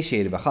gets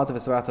satiated, and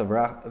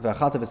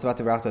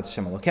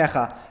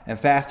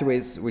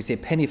afterwards we say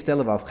penif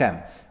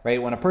televavchem,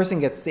 right? When a person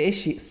gets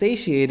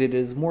satiated, it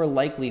is more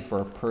likely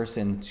for a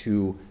person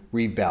to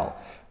rebel.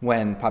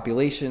 When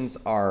populations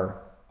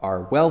are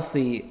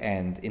wealthy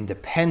and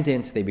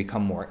independent, they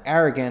become more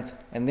arrogant,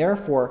 and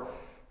therefore,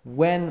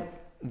 when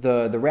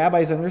the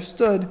rabbis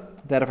understood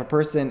that if a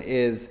person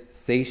is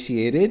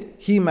satiated,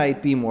 he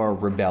might be more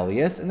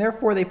rebellious, and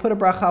therefore they put a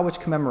bracha which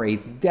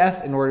commemorates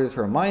death in order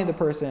to remind the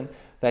person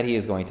that he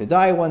is going to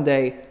die one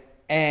day,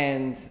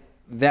 and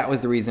that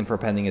was the reason for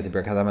appending it to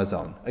Birkat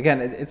Hamazon.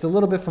 Again, it's a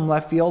little bit from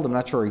left field. I'm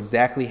not sure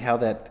exactly how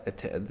that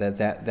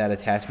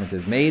attachment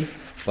is made,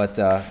 but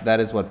that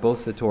is what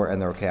both the Torah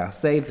and the Rokeach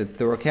say. That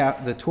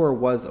the Torah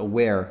was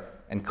aware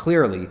and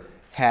clearly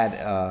had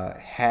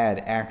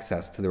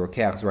access to the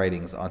Rokeach's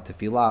writings on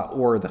Tefillah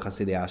or the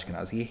Chasidei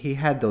Ashkenaz. He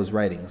had those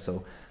writings,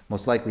 so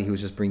most likely he was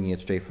just bringing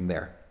it straight from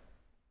there.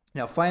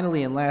 Now,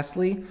 finally and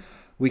lastly,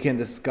 we can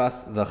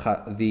discuss the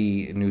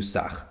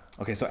Nusach.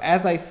 Okay, so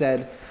as I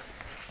said,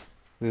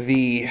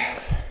 the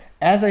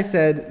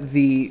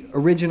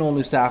original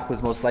Nusach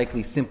was most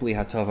likely simply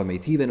HaTov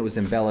HaMeitiv, and it was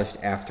embellished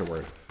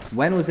afterward.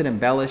 When was it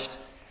embellished?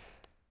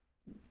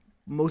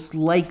 Most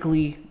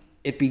likely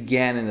it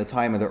began in the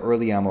time of the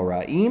early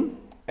Amoraim,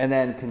 and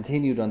then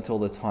continued until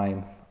the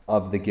time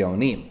of the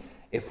Geonim.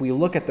 If we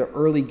look at the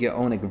early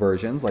Geonic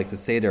versions, like the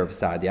Seder of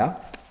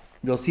Sadia,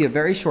 you'll see a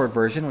very short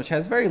version, which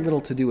has very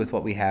little to do with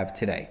what we have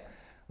today.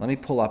 Let me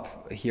pull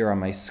up here on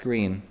my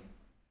screen.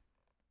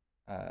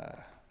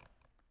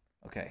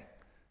 Okay,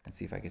 let's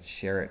see if I could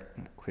share it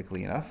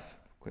quickly enough,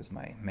 because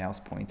my mouse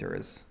pointer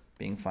is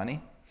being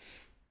funny.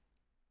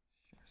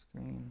 Share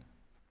screen.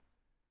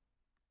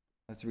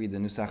 Let's read the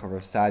Nusach of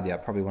Rav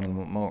Sadia, probably one of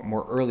the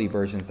more early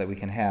versions that we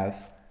can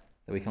have,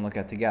 that we can look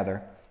at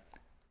together.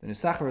 The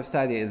Nusach of Rav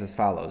Sadia is as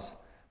follows.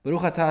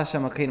 Baruch atah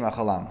Hashem Elokeinu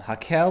Hachalam.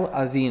 Hakel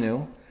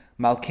Avinu,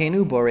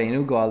 Malkeinu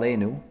Boreinu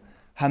Goalenu,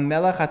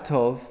 Hamelech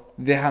HaTov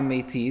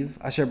ViHaMeitiv,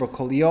 Asher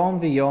B'Kol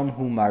Yom V'Yom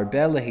Hu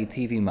Marbel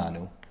LeHeitiv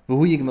Imanu,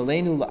 V'Hu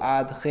Yigmalenu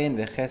La'ad Chen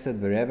V'Chesed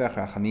V'Revech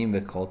Rachamim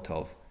V'Kol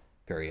Tov.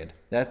 Period.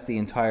 That's the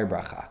entire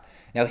bracha.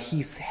 Now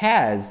he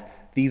has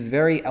these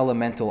very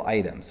elemental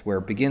items where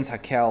it begins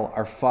Hakel,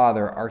 our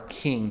Father, our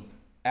King,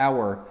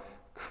 our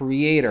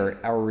Creator,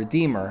 our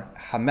Redeemer,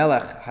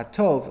 Hamelech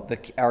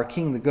HaTov, our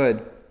King, the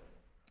Good,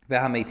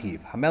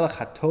 VeHaMeitiv. Hamelech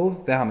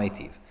HaTov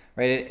VeHaMeitiv.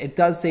 Right? It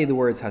does say the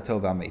words HaTov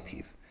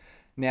VeHaMeitiv.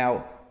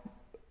 Now,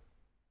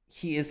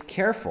 he is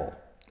careful,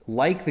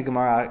 like the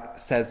Gemara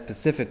says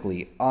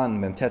specifically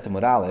on Memtet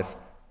Amud Aleph,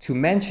 to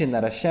mention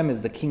that Hashem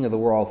is the King of the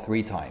world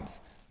 3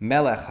 times.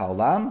 Melech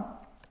HaOlam,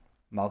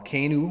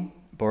 Malkeinu,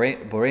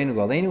 Boreinu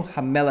Galenu,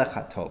 HaMelech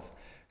HaTov.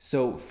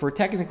 So, for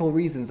technical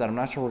reasons that I'm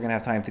not sure we're going to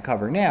have time to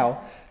cover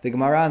now, the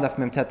Gemara on Daf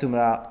Memtet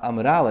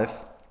Amud Aleph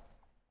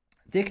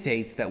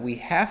dictates that we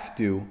have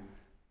to,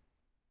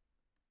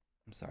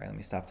 let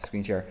me stop the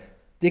screen share,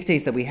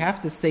 dictates that we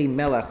have to say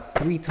Melech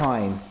 3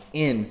 times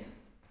in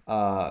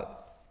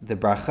the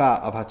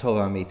bracha of HaTov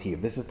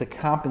VeHaMeitiv. This is to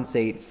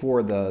compensate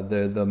for the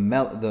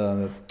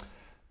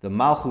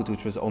malchut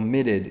which was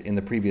omitted in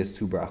the previous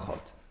 2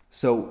 brachot.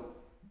 So,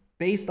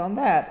 based on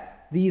that,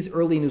 these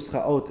early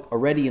nuschaot,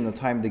 already in the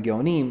time of the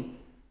Geonim,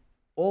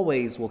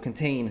 always will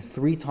contain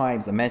 3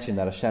 times a mention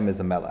that Hashem is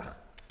a melech.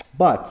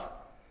 But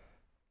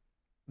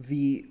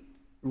the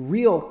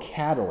real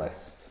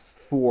catalyst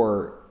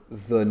for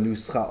the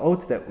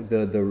nuschaot, that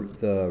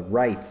the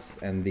rites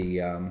and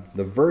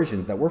the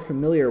versions that we're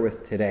familiar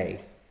with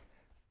today,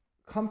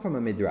 come from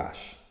a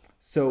midrash.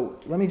 So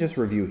let me just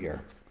review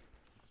here.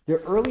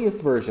 The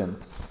earliest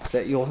versions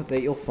that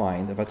you'll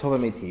find of HaTov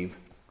VeHaMeitiv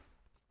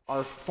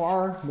are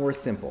far more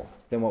simple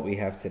than what we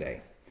have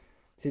today.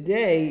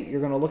 Today, you're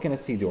going to look in a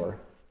Siddur,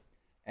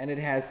 and it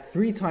has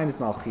 3 times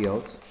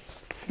Malchiot,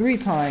 3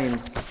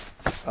 times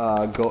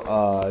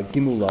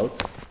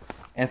Gimulot,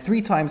 and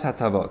 3 times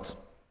HaTavot.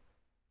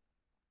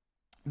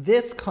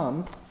 This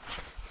comes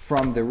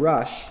from the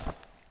Rush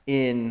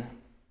in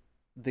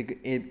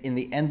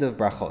the end of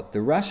Brachot.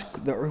 The Rush,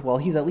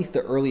 he's at least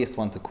the earliest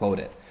one to quote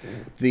it.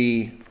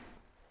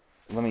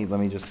 Let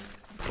me just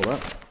pull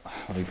up.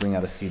 Let me bring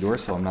out a Siddur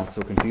so I'm not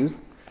so confused.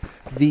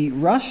 The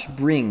Rush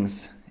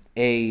brings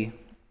a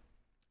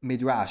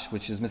midrash,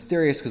 which is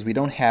mysterious because we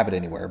don't have it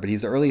anywhere, but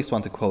he's the earliest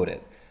one to quote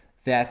it,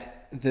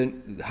 that the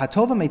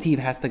HaTov VeHaMeitiv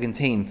has to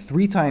contain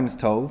 3 times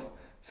Tov,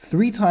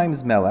 3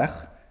 times Melech,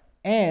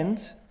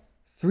 and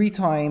 3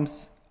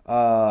 times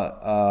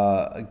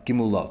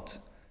Gimulot.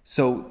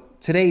 So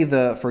today,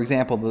 for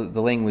example,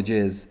 the language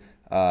is,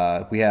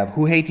 we have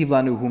Hu Heitiv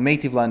Lanu, Hu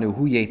Meitiv Lanu,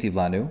 Hu Yeitiv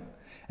Lanu.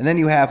 And then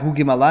you have Hu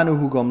Gimalanu,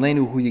 Hu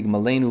Gomlenu, Hu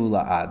Yigmalenu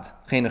La'ad.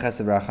 Chen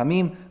Chesed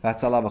Rachamim,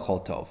 V'Hatzala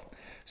V'Chol Tov.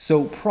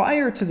 So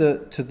prior to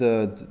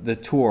the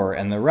Tur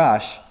and the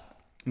Rush,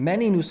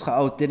 many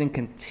nuschaot didn't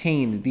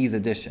contain these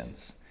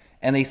additions.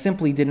 And they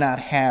simply did not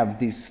have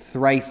these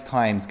thrice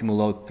times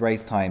Gimulot,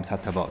 thrice times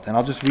HaTavot. And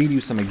I'll just read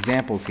you some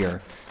examples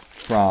here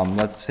from,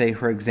 let's say,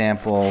 for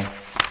example,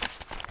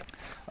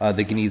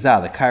 the Geniza,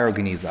 the Cairo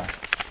Geniza,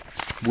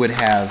 would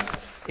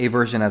have a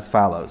version as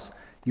follows.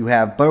 You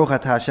have Baruch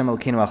atah Hashem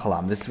Elokeinu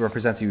Hachalam. This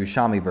represents a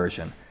Yerushalmi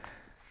version.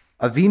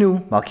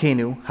 Avinu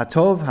Malkeinu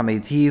HaTov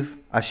VeHaMeitiv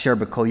Asher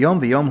B'Kol Yom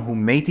V'Yom Hu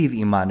Meitiv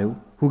Imanu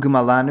Hu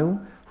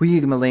Gimalanu Hu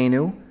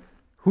Yigmalenu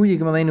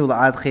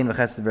La'ad Chen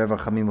V'Chesed V'Revech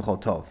Rachamim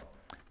V'Chol Tov.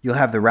 You'll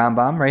have the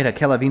Rambam, right?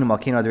 Hakel Avinu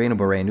Malkeinu Adoreinu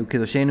Boreinu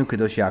Kedoshenu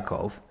Kedosh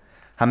Yaakov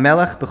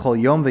HaMelech B'Kol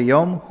Yom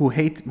V'Yom Hu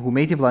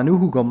Meitiv Lanu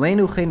Hu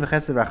Gomlenu Chen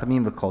V'Chesed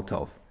Rachamim V'Chol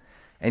Tov.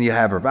 And you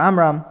have Rav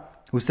Amram,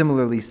 who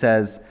similarly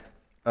says,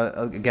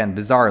 again,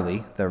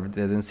 bizarrely, they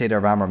didn't say to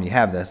Rav Amram, you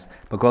have this,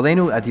 but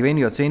Golenu,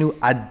 Adirenu, Yotzenu,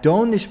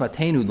 Adon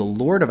Nishmatenu, the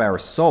Lord of our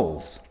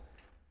souls,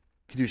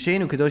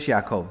 Kedushenu, Kedosh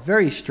Yaakov.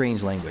 Very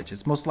strange language.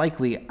 It's most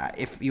likely,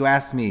 if you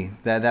ask me,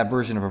 that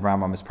version of Rav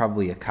Amram is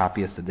probably a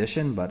copyist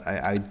edition, but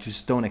I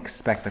just don't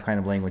expect the kind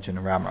of language in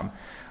Rav Amram.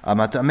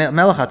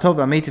 Melech HaTov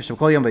VeHaMeitiv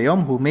Sheb'Kol Yom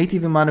V'Yom Hu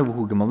Meitiv Imanu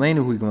Hu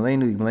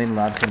Gimalenu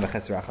La'ad Chen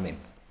V'Chesed Rachamim.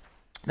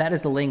 That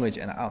is the language,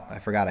 and I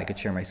forgot I could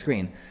share my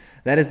screen.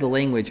 That is the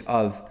language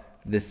of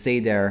the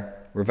Seder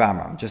Rav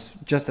Amram,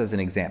 just as an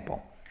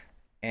example.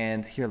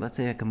 And here, let's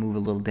say I can move a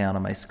little down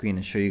on my screen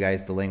and show you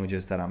guys the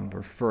languages that I'm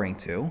referring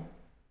to.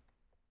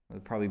 It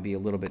would probably be a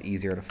little bit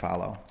easier to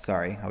follow.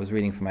 Sorry, I was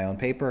reading from my own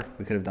paper.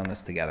 We could have done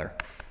this together.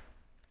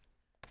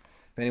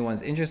 If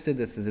anyone's interested,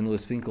 this is in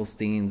Louis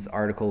Finkelstein's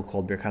article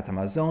called Birkat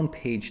HaMazon,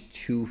 page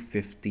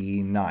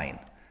 259.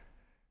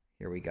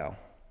 Here we go.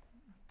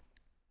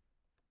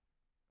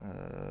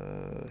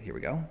 Here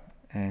we go.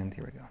 And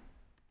here we go.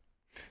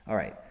 All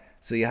right.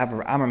 So you have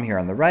Amram here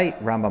on the right,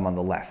 Rambam on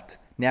the left.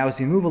 Now, as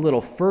you move a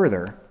little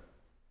further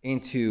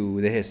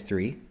into the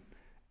history,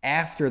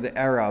 after the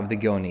era of the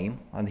Geonim,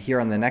 here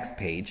on the next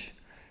page,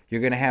 you're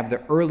going to have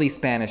the early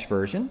Spanish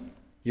version,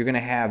 you're going to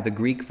have the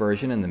Greek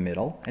version in the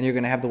middle, and you're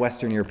going to have the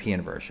Western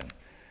European version.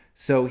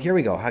 So here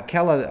we go.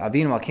 Hakel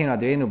Avinu Malkeinu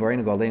Adoreinu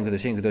Boreinu Goalenu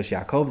Kedoshenu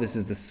Kedosh Yaakov. This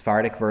is the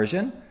Sephardic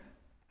version.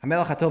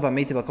 Hamelech HaTov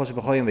ViHaMeitiv al kol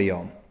sheb'chol yom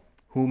v'yom.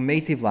 Hu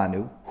meitiv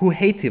lanu, hu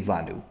hetiv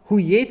lanu, hu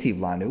yetiv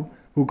lanu,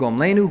 hu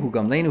gomlenu,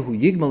 hu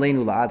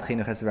yigmalenu la'ad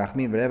chenu chesed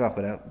v'rachmin v'revach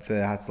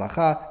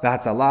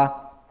v'hatzalah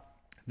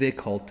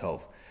v'kol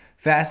tov.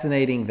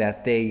 Fascinating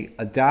that they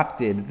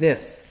adopted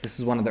this. This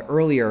is one of the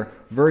earlier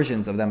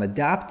versions of them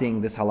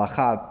adopting this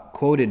halacha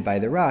quoted by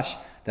the Rosh,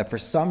 that for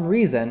some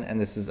reason,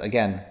 and this is,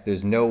 again,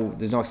 there's no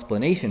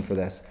explanation for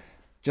this,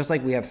 just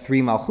like we have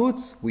 3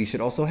 malchuts, we should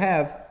also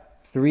have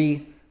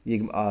 3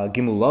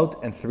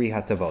 gimulot and 3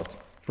 hatavot.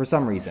 For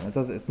some reason.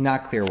 It's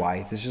not clear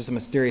why. This is just a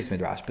mysterious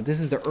midrash. But this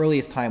is the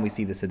earliest time we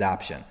see this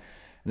adoption.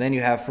 And then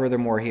you have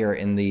furthermore here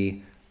in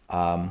the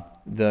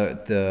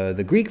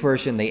Greek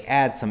version, they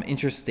add some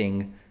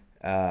interesting,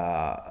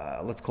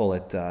 let's call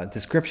it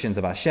descriptions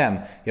of Hashem.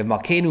 You have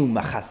Malkeinu,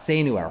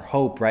 Machasenu, our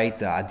hope, right?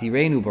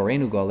 Adirenu,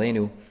 Borenu,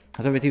 Golenu.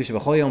 HaTov ViHaMeitiv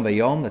sheb'chol yom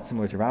v'yom, that's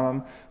similar to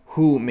Rambam.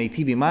 Hu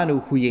meitiv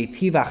imanu, hu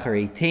yetiv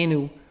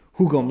achareitenu,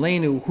 hu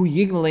gomlenu, hu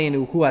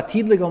yigmalenu, hu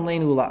atid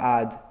legomlenu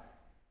la'ad.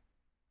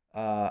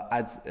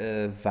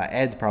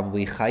 Va'ed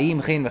probably Chaim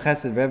Chen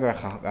v'Chesed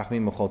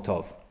v'Rachmim v'Chol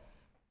Tov,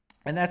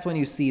 and that's when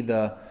you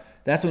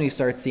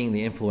start seeing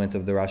the influence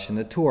of the Rosh and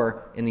the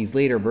Torah in these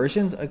later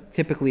versions.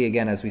 Typically,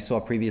 again, as we saw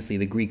previously,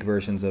 the Greek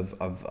versions of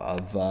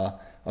Birkat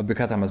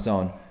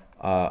Hamazon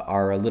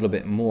are a little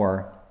bit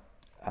more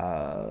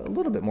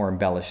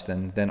embellished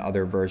than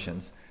other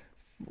versions.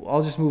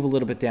 I'll just move a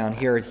little bit down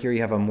here. Here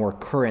you have a more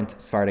current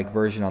Sephardic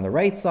version on the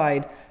right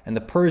side, and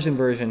the Persian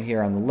version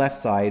here on the left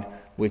side,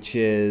 which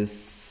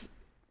is,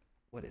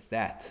 what is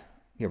that?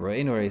 Here,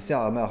 this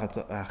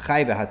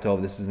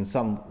is in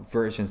some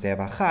versions they have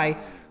Achai.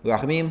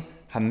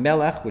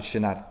 Hamelech, which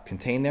should not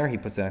contain there. He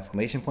puts an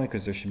exclamation point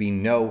because there should be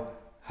no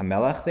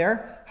Hamelech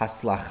there.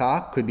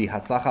 Haslacha could be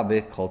Haslacha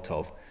v'kol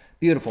tov.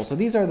 Beautiful. So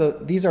these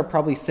are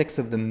probably 6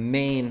 of the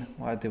main.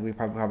 What did we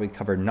probably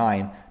cover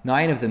 9?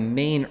 9 of the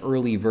main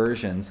early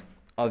versions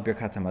of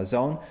Birkat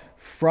Hamazon.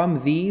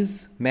 From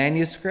these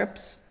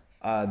manuscripts,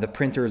 the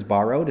printers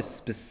borrowed,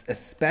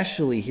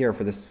 especially here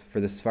for the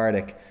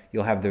Sephardic.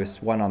 You'll have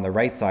this one on the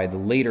right side. The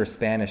later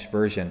Spanish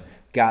version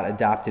got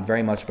adopted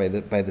very much by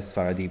the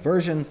Sephardi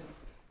versions,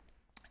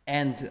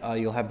 and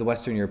you'll have the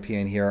Western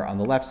European here on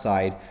the left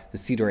side, the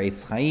Siddur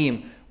Eitz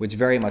Chaim, which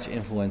very much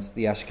influenced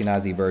the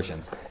Ashkenazi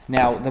versions.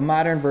 Now, the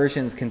modern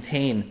versions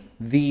contain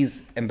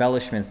these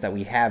embellishments that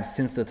we have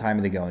since the time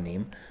of the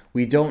Gaonim.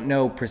 We don't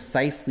know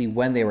precisely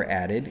when they were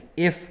added.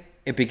 If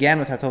it began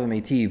with HaTov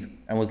ViHaMeitiv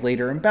and was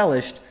later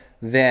embellished,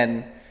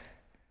 then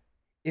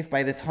if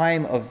by the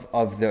time of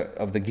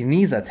the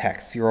Geniza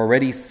text you're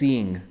already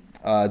seeing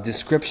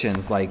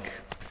descriptions like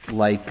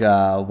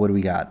what do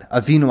we got?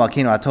 Avinu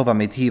Malkeinu HaTov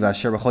ViHaMeitiv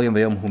asher b'chol yom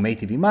v'yom hu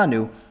meitiv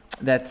imanu.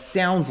 That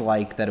sounds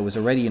like that it was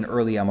already in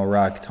early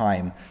Amorag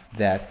time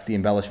that the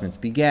embellishments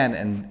began,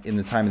 and in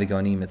the time of the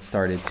Gaonim it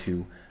started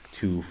to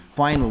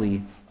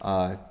finally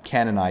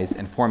canonize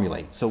and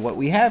formulate. So what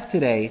we have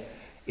today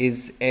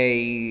is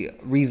a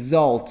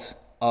result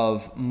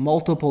of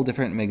multiple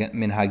different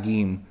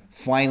minhagim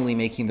finally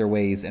making their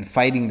ways and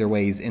fighting their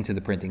ways into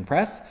the printing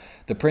press.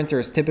 The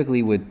printers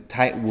typically would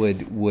print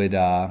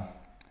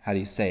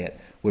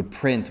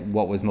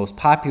what was most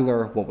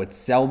popular, what would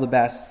sell the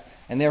best,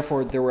 and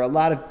therefore there were a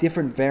lot of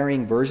different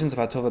varying versions of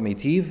HaTov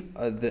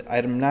ViHaMeitiv.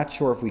 I'm not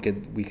sure if we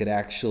could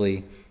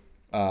actually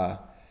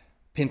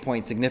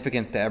pinpoint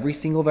significance to every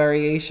single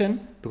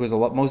variation, because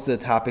most of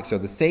the topics are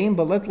the same,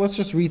 but let's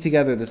just read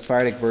together the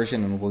Sephardic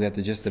version and we'll get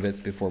the gist of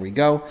it before we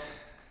go.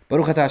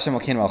 Baruch atah Hashem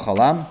Elokeinu al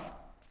Chalam.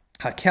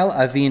 Hakel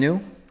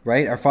Avinu,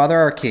 right? Our Father,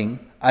 our King.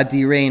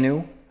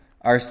 Adirenu,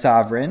 our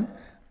Sovereign.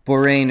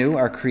 Borenu,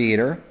 our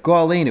Creator.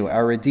 Goalenu,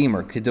 our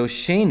Redeemer.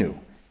 Kedoshenu,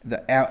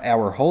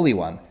 our Holy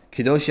One.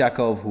 Kedosh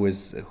Yaakov,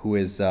 who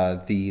is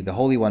the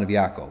Holy One of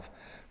Yaakov.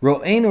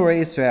 Ro'enu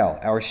Rei Yisrael,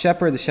 our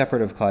Shepherd, the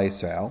Shepherd of Klal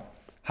Yisrael.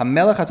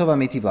 Hamelech HaTov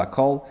ViHaMeitiv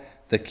lakol,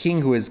 the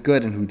King who is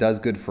good and who does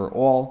good for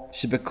all.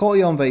 Shebekol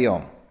yom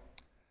vayom,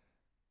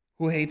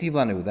 hu heitiv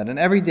lanu, that in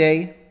every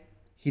day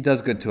he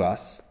does good to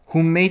us.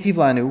 Hu meitiv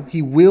lanu,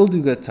 he will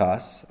do good to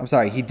us.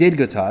 He did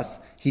good to us.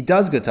 He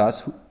does good to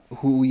us.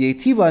 Hu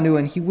yetiv lanu,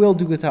 and he will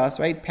do good to us,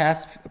 right?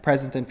 Past,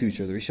 present, and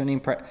future.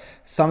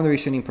 Some of the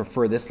Rishonim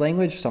prefer this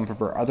language, some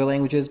prefer other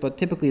languages, but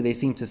typically they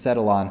seem to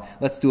settle on,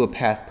 let's do a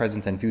past,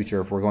 present, and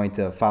future if we're going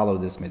to follow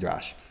this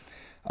midrash.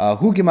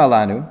 Hu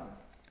gimalanu,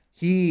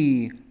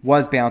 he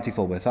was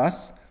bountiful with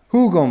us.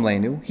 Hu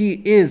gomlenu, he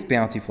is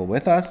bountiful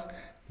with us.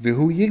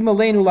 V'hu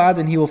yigmalenu lad,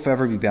 and he will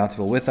forever be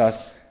bountiful with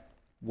us.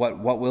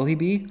 What will he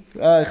be?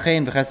 Grace,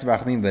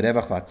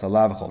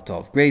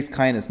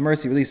 kindness,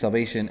 mercy, relief,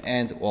 salvation,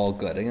 and all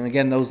good. And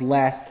again, those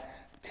last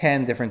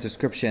 10 different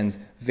descriptions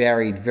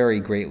varied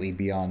very greatly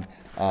beyond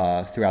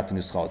throughout the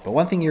Nuschot. But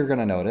one thing you're going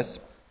to notice,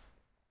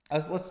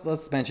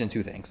 let's mention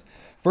 2 things.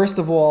 First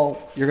of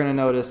all, you're going to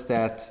notice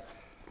that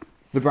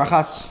the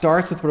bracha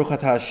starts with Baruch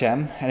atah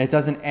Hashem, and it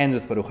doesn't end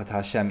with Baruch atah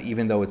Hashem,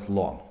 even though it's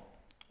long.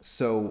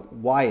 So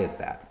why is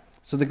that?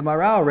 So the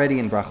Gemara already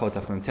in Brachot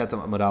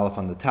Amud Aleph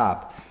on the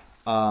top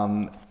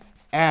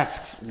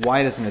asks,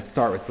 why doesn't it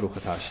start with Baruch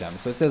atah Hashem?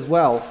 So it says,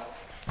 well,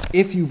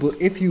 if you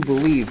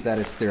believe that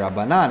it's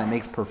D'Rabbanan, it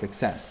makes perfect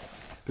sense.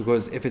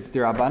 Because if it's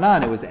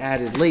D'Rabbanan, it was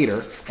added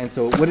later, and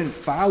so it wouldn't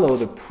follow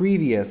the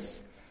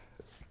previous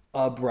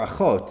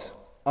brachot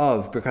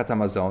of Birkat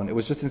HaMazon. It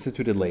was just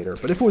instituted later.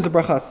 But if it was a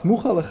bracha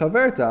smucha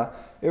lechaverta,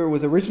 it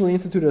was originally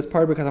instituted as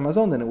part of Birkat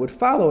HaMazon, then it would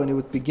follow and it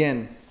would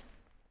begin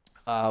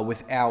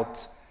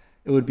without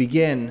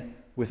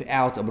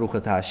a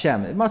Baruch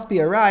Hashem. It must be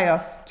a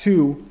raya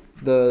to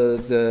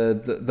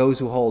the those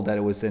who hold that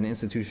it was an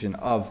institution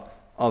of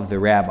the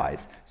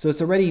rabbis. So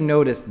it's already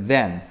noticed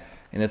then,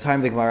 in the time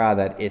of the Gemara,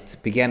 that it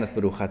began with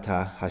Baruch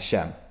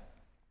Hashem.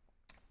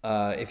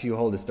 If you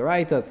hold this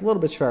D'Oraita, it's a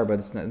little bit shvar, but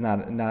it's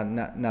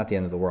not the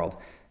end of the world.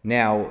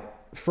 Now,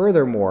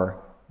 furthermore,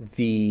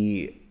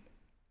 the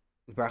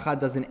Beracha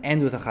doesn't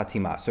end with a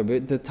Chatima. So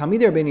the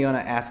Talmidei Rabbeinu Yonah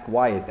ask,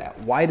 why is that?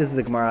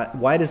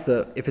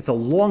 If it's a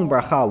long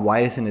Beracha,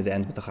 why doesn't it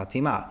end with a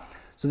Chatima?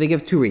 So they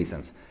give two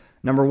reasons.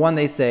 Number one,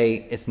 they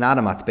say it's not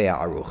a matbea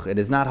aruch. It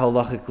is not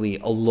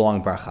halachically a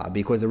long bracha,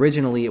 because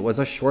originally it was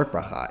a short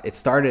bracha. It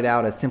started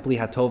out as simply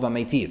HaTov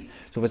ViHaMeitiv.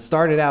 So if it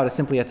started out as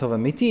simply HaTov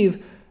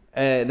ViHaMeitiv,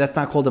 that's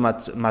not called a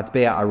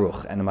matbea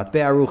aruch. And a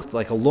matbea aruch,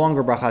 like a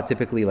longer bracha,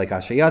 typically like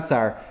Asher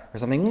Yatzar or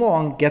something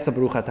long, gets a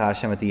Baruch Atah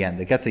Hashem at the end.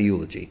 It gets a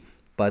eulogy.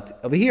 But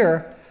over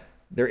here,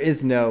 there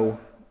is no.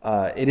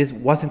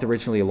 Wasn't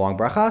originally a long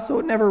bracha, so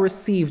it never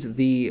received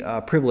the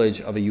privilege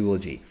of a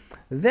eulogy.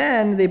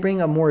 Then they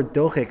bring a more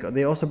dochik.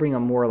 They also bring a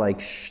more like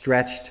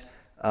stretched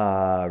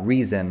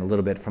reason, a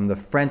little bit from the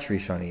French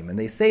Rishonim, and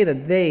they say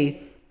that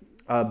they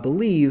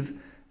believe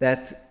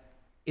that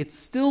it's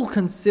still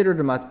considered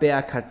a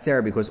matbea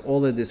katser because all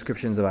the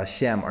descriptions of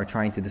Hashem are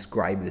trying to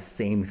describe the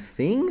same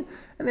thing,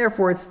 and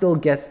therefore it still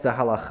gets the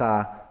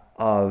halacha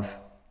of.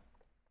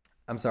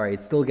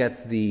 It still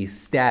gets the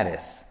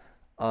status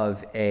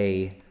of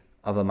a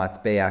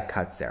matbea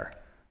katser.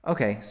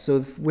 Okay,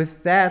 so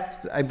with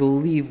that, I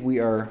believe we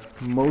are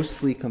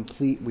mostly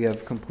complete. We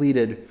have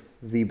completed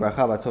the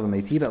Beracha HaTov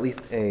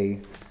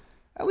ViHaMeitiv.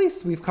 At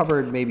least we've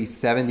covered maybe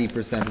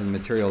 70% of the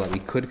material that we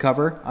could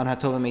cover on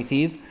HaTov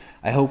ViHaMeitiv.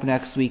 I hope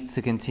next week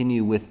to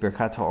continue with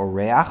Birkat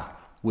HaOreach,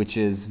 which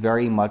is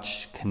very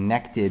much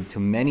connected to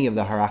many of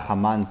the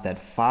harachamans that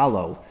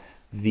follow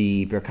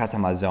the Birkat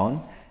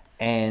HaMazon.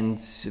 And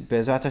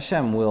Be'ezrat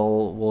Hashem,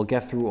 we'll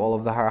get through all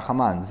of the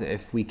harachamans.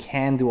 If we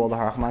can do all the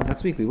harachamans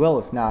next week, we will.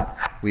 If not,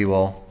 we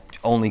will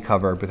only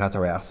cover Birkat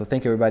HaOreach. So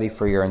thank you everybody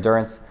for your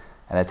endurance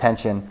and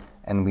attention,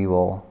 and we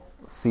will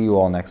see you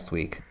all next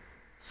week.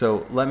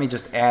 So let me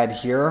just add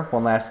here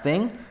one last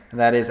thing, and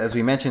that is, as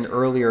we mentioned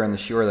earlier in the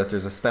shiur, that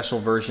there's a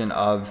special version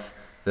of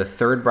the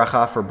third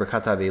bracha for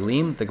Birkat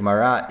HaAvelim. The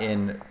Gemara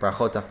in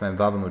Brachot Daf Mem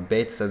Vav Amud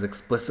Beit says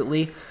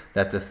explicitly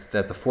that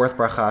the fourth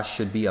bracha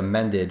should be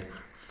amended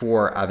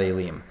for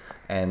Avelim.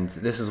 And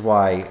this is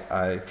why,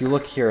 if you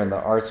look here in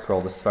the art scroll,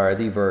 the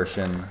Sfaradi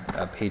version,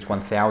 page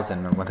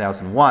 1000 or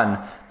 1001,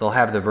 they'll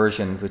have the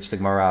version which the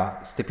Gemara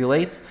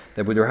stipulates.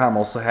 The Budurham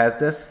also has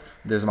this.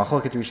 There's a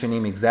Machlokes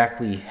Rishonim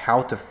exactly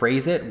how to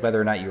phrase it,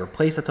 whether or not you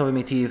replace HaTov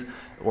ViHaMeitiv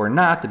or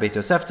not. The Beit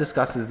Yosef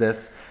discusses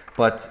this,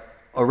 but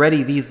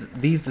already these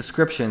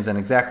descriptions and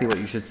exactly what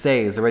you should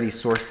say is already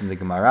sourced in the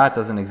Gemara. It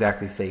doesn't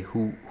exactly say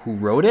who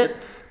wrote it,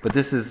 but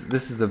this is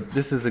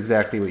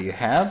exactly what you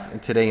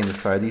have today in the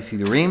Sfaradi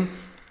Sidurim.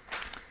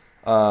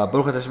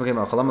 Baruch Atah Hashem Elokeinu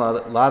Melech Haolam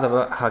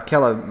La'adav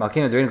Hakela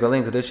Malkeinu Doreinu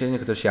Goleinu Kadosh Sheni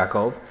Kadosh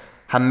Yaakov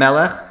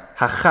HaMelech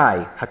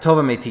HaChai HaTov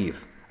ViHaMeitiv.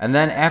 And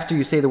then after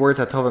you say the words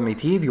HaTov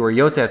ViHaMeitiv, you are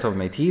Yotzei HaTov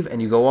ViHaMeitiv, and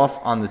you go off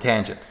on the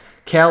tangent.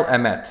 Kel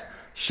Emet,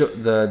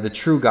 the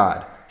true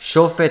God.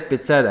 Shofet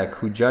B'tzedek,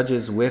 who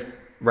judges with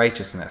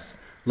righteousness.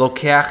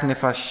 Lokeach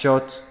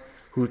Nefashot,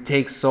 who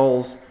takes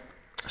souls.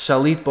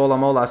 Shalit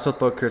B'olamo La'asot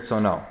Bo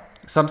Kirtzono.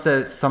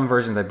 Some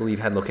versions, I believe,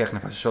 had Lokech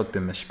Nefashot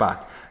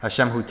B'mishpat,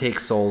 Hashem who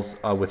takes souls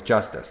with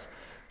justice.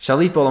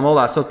 Shalit B'olamo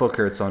La'asot Bo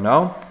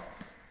Kirtzono,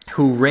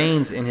 who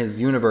reigns in his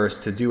universe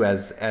to do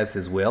as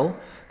his will.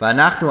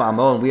 V'anachnu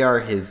Amo, and we are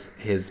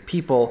his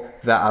people,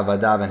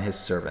 V'avadav, and his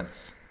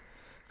servants.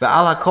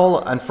 V'al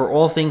HaKol, and for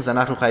all things,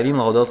 Anachnu Chayvim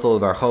L'hodot Lo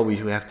L'varcho, we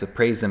have to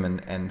praise him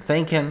and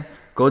thank him.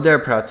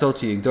 Goder Pratzot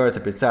Yigdor Et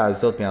HaPritzah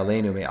Azot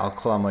Me'aleinu Me'al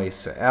Kol Amo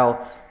Yisrael.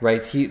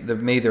 Right,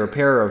 may the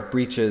repairer of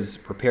breaches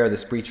repair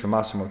this breach from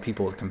us, from the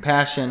people with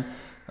compassion.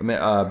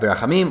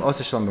 Berachamim,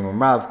 Oseh Shalom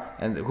B'momrav,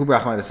 and Hu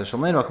Berachamim Oseh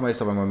Shalom Leinu, Akamei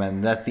Shalom B'momrav,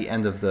 and that's the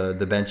end of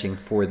the benching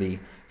for the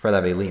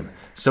Avelim.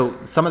 So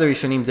some of the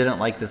Rishonim didn't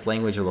like this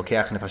language of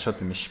Lokeach Nefashot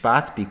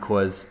B'mishpat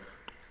because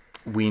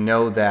we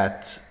know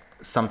that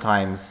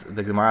sometimes,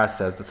 the Gemara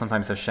says that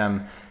sometimes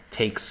Hashem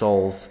takes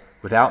souls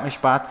without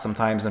mishpat.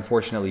 Sometimes,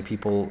 unfortunately,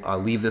 people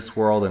leave this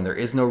world and there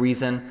is no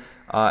reason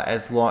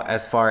as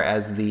far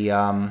as the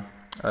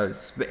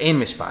ein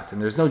mishpat,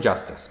 and there's no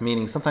justice,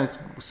 meaning sometimes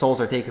souls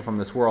are taken from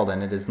this world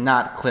and it is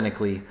not but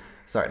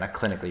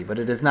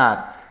it is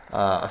not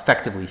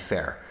effectively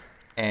fair.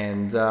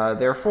 And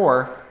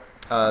therefore,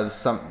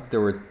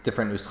 there were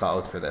different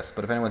nuschaot for this.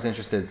 But if anyone's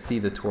interested, see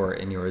the Torah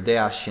in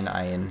Yerodea, Shin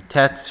Ayin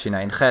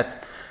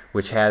Chet,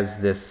 which has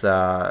this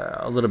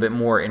a little bit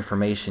more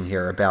information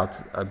here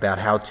about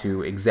how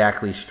to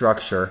exactly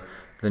structure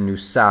the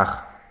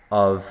nusach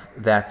of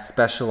that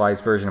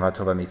specialized version of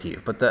HaTov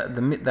ViHaMeitiv. But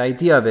the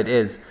idea of it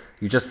is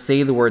you just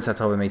say the words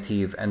HaTov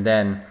ViHaMeitiv, and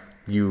then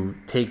you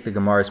take the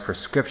Gemara's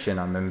prescription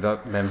on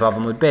Memvav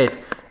Amud Beit,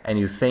 and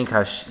you think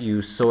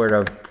you sort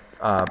of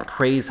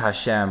praise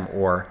Hashem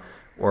or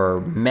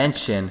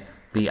mention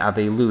the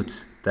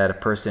avelut that a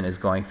person is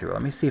going through.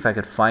 Let me see if I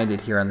could find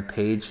it here on the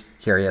page.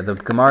 Here, yeah, the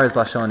Gemara's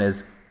lashon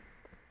is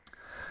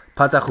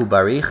Patachu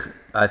Barich.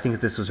 I think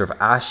this was Rav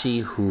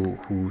Ashi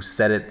who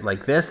said it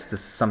like this. This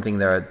is something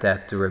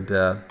that Reb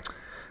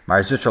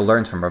Marzutra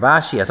learned from Rav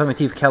Ashi. HaTov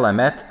ViHaMeitiv kel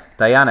emet,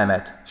 dayan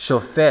emet,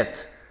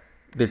 shofet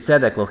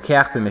b'tzedek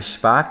lokeach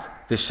b'mishpat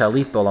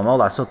v'shalit b'olamo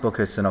לעשות בו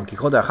כרצונו. כי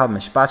כל דרכיו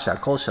במשפט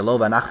שהכל שלו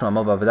ואנחנו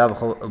עמו בעבודה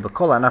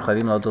ובכל אנחנו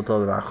חייבים להודות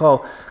אותו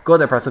לברכו.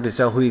 גודל פרצות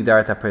בישראל הוא יגדיר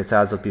את הפריצה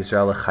הזאת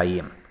בישראל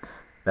לחיים.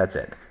 That's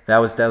it. That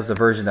was the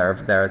version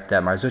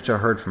that Marzutra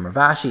heard from Rav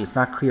Ashi. It's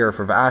not clear if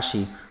Rav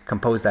Ashi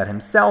composed that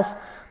himself,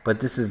 but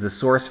this is the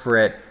source for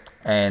it,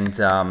 and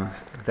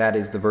that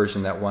is the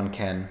version that one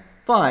can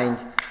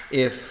find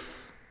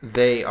if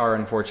they are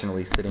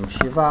unfortunately sitting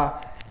Shiva.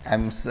 A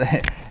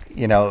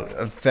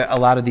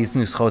lot of these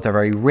nuschot are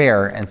very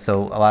rare, and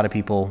so a lot of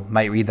people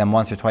might read them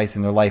once or twice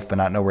in their life but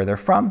not know where they're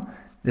from.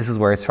 This is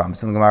where it's from.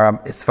 So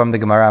it's from the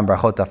Gemara in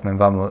Berachot Daf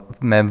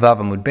Memvav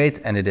Amud Beit,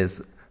 and it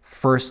is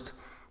first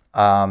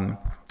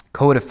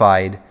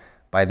codified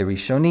by the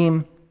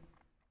Rishonim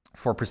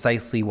for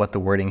precisely what the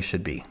wording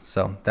should be.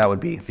 So that would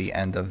be the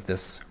end of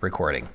this recording.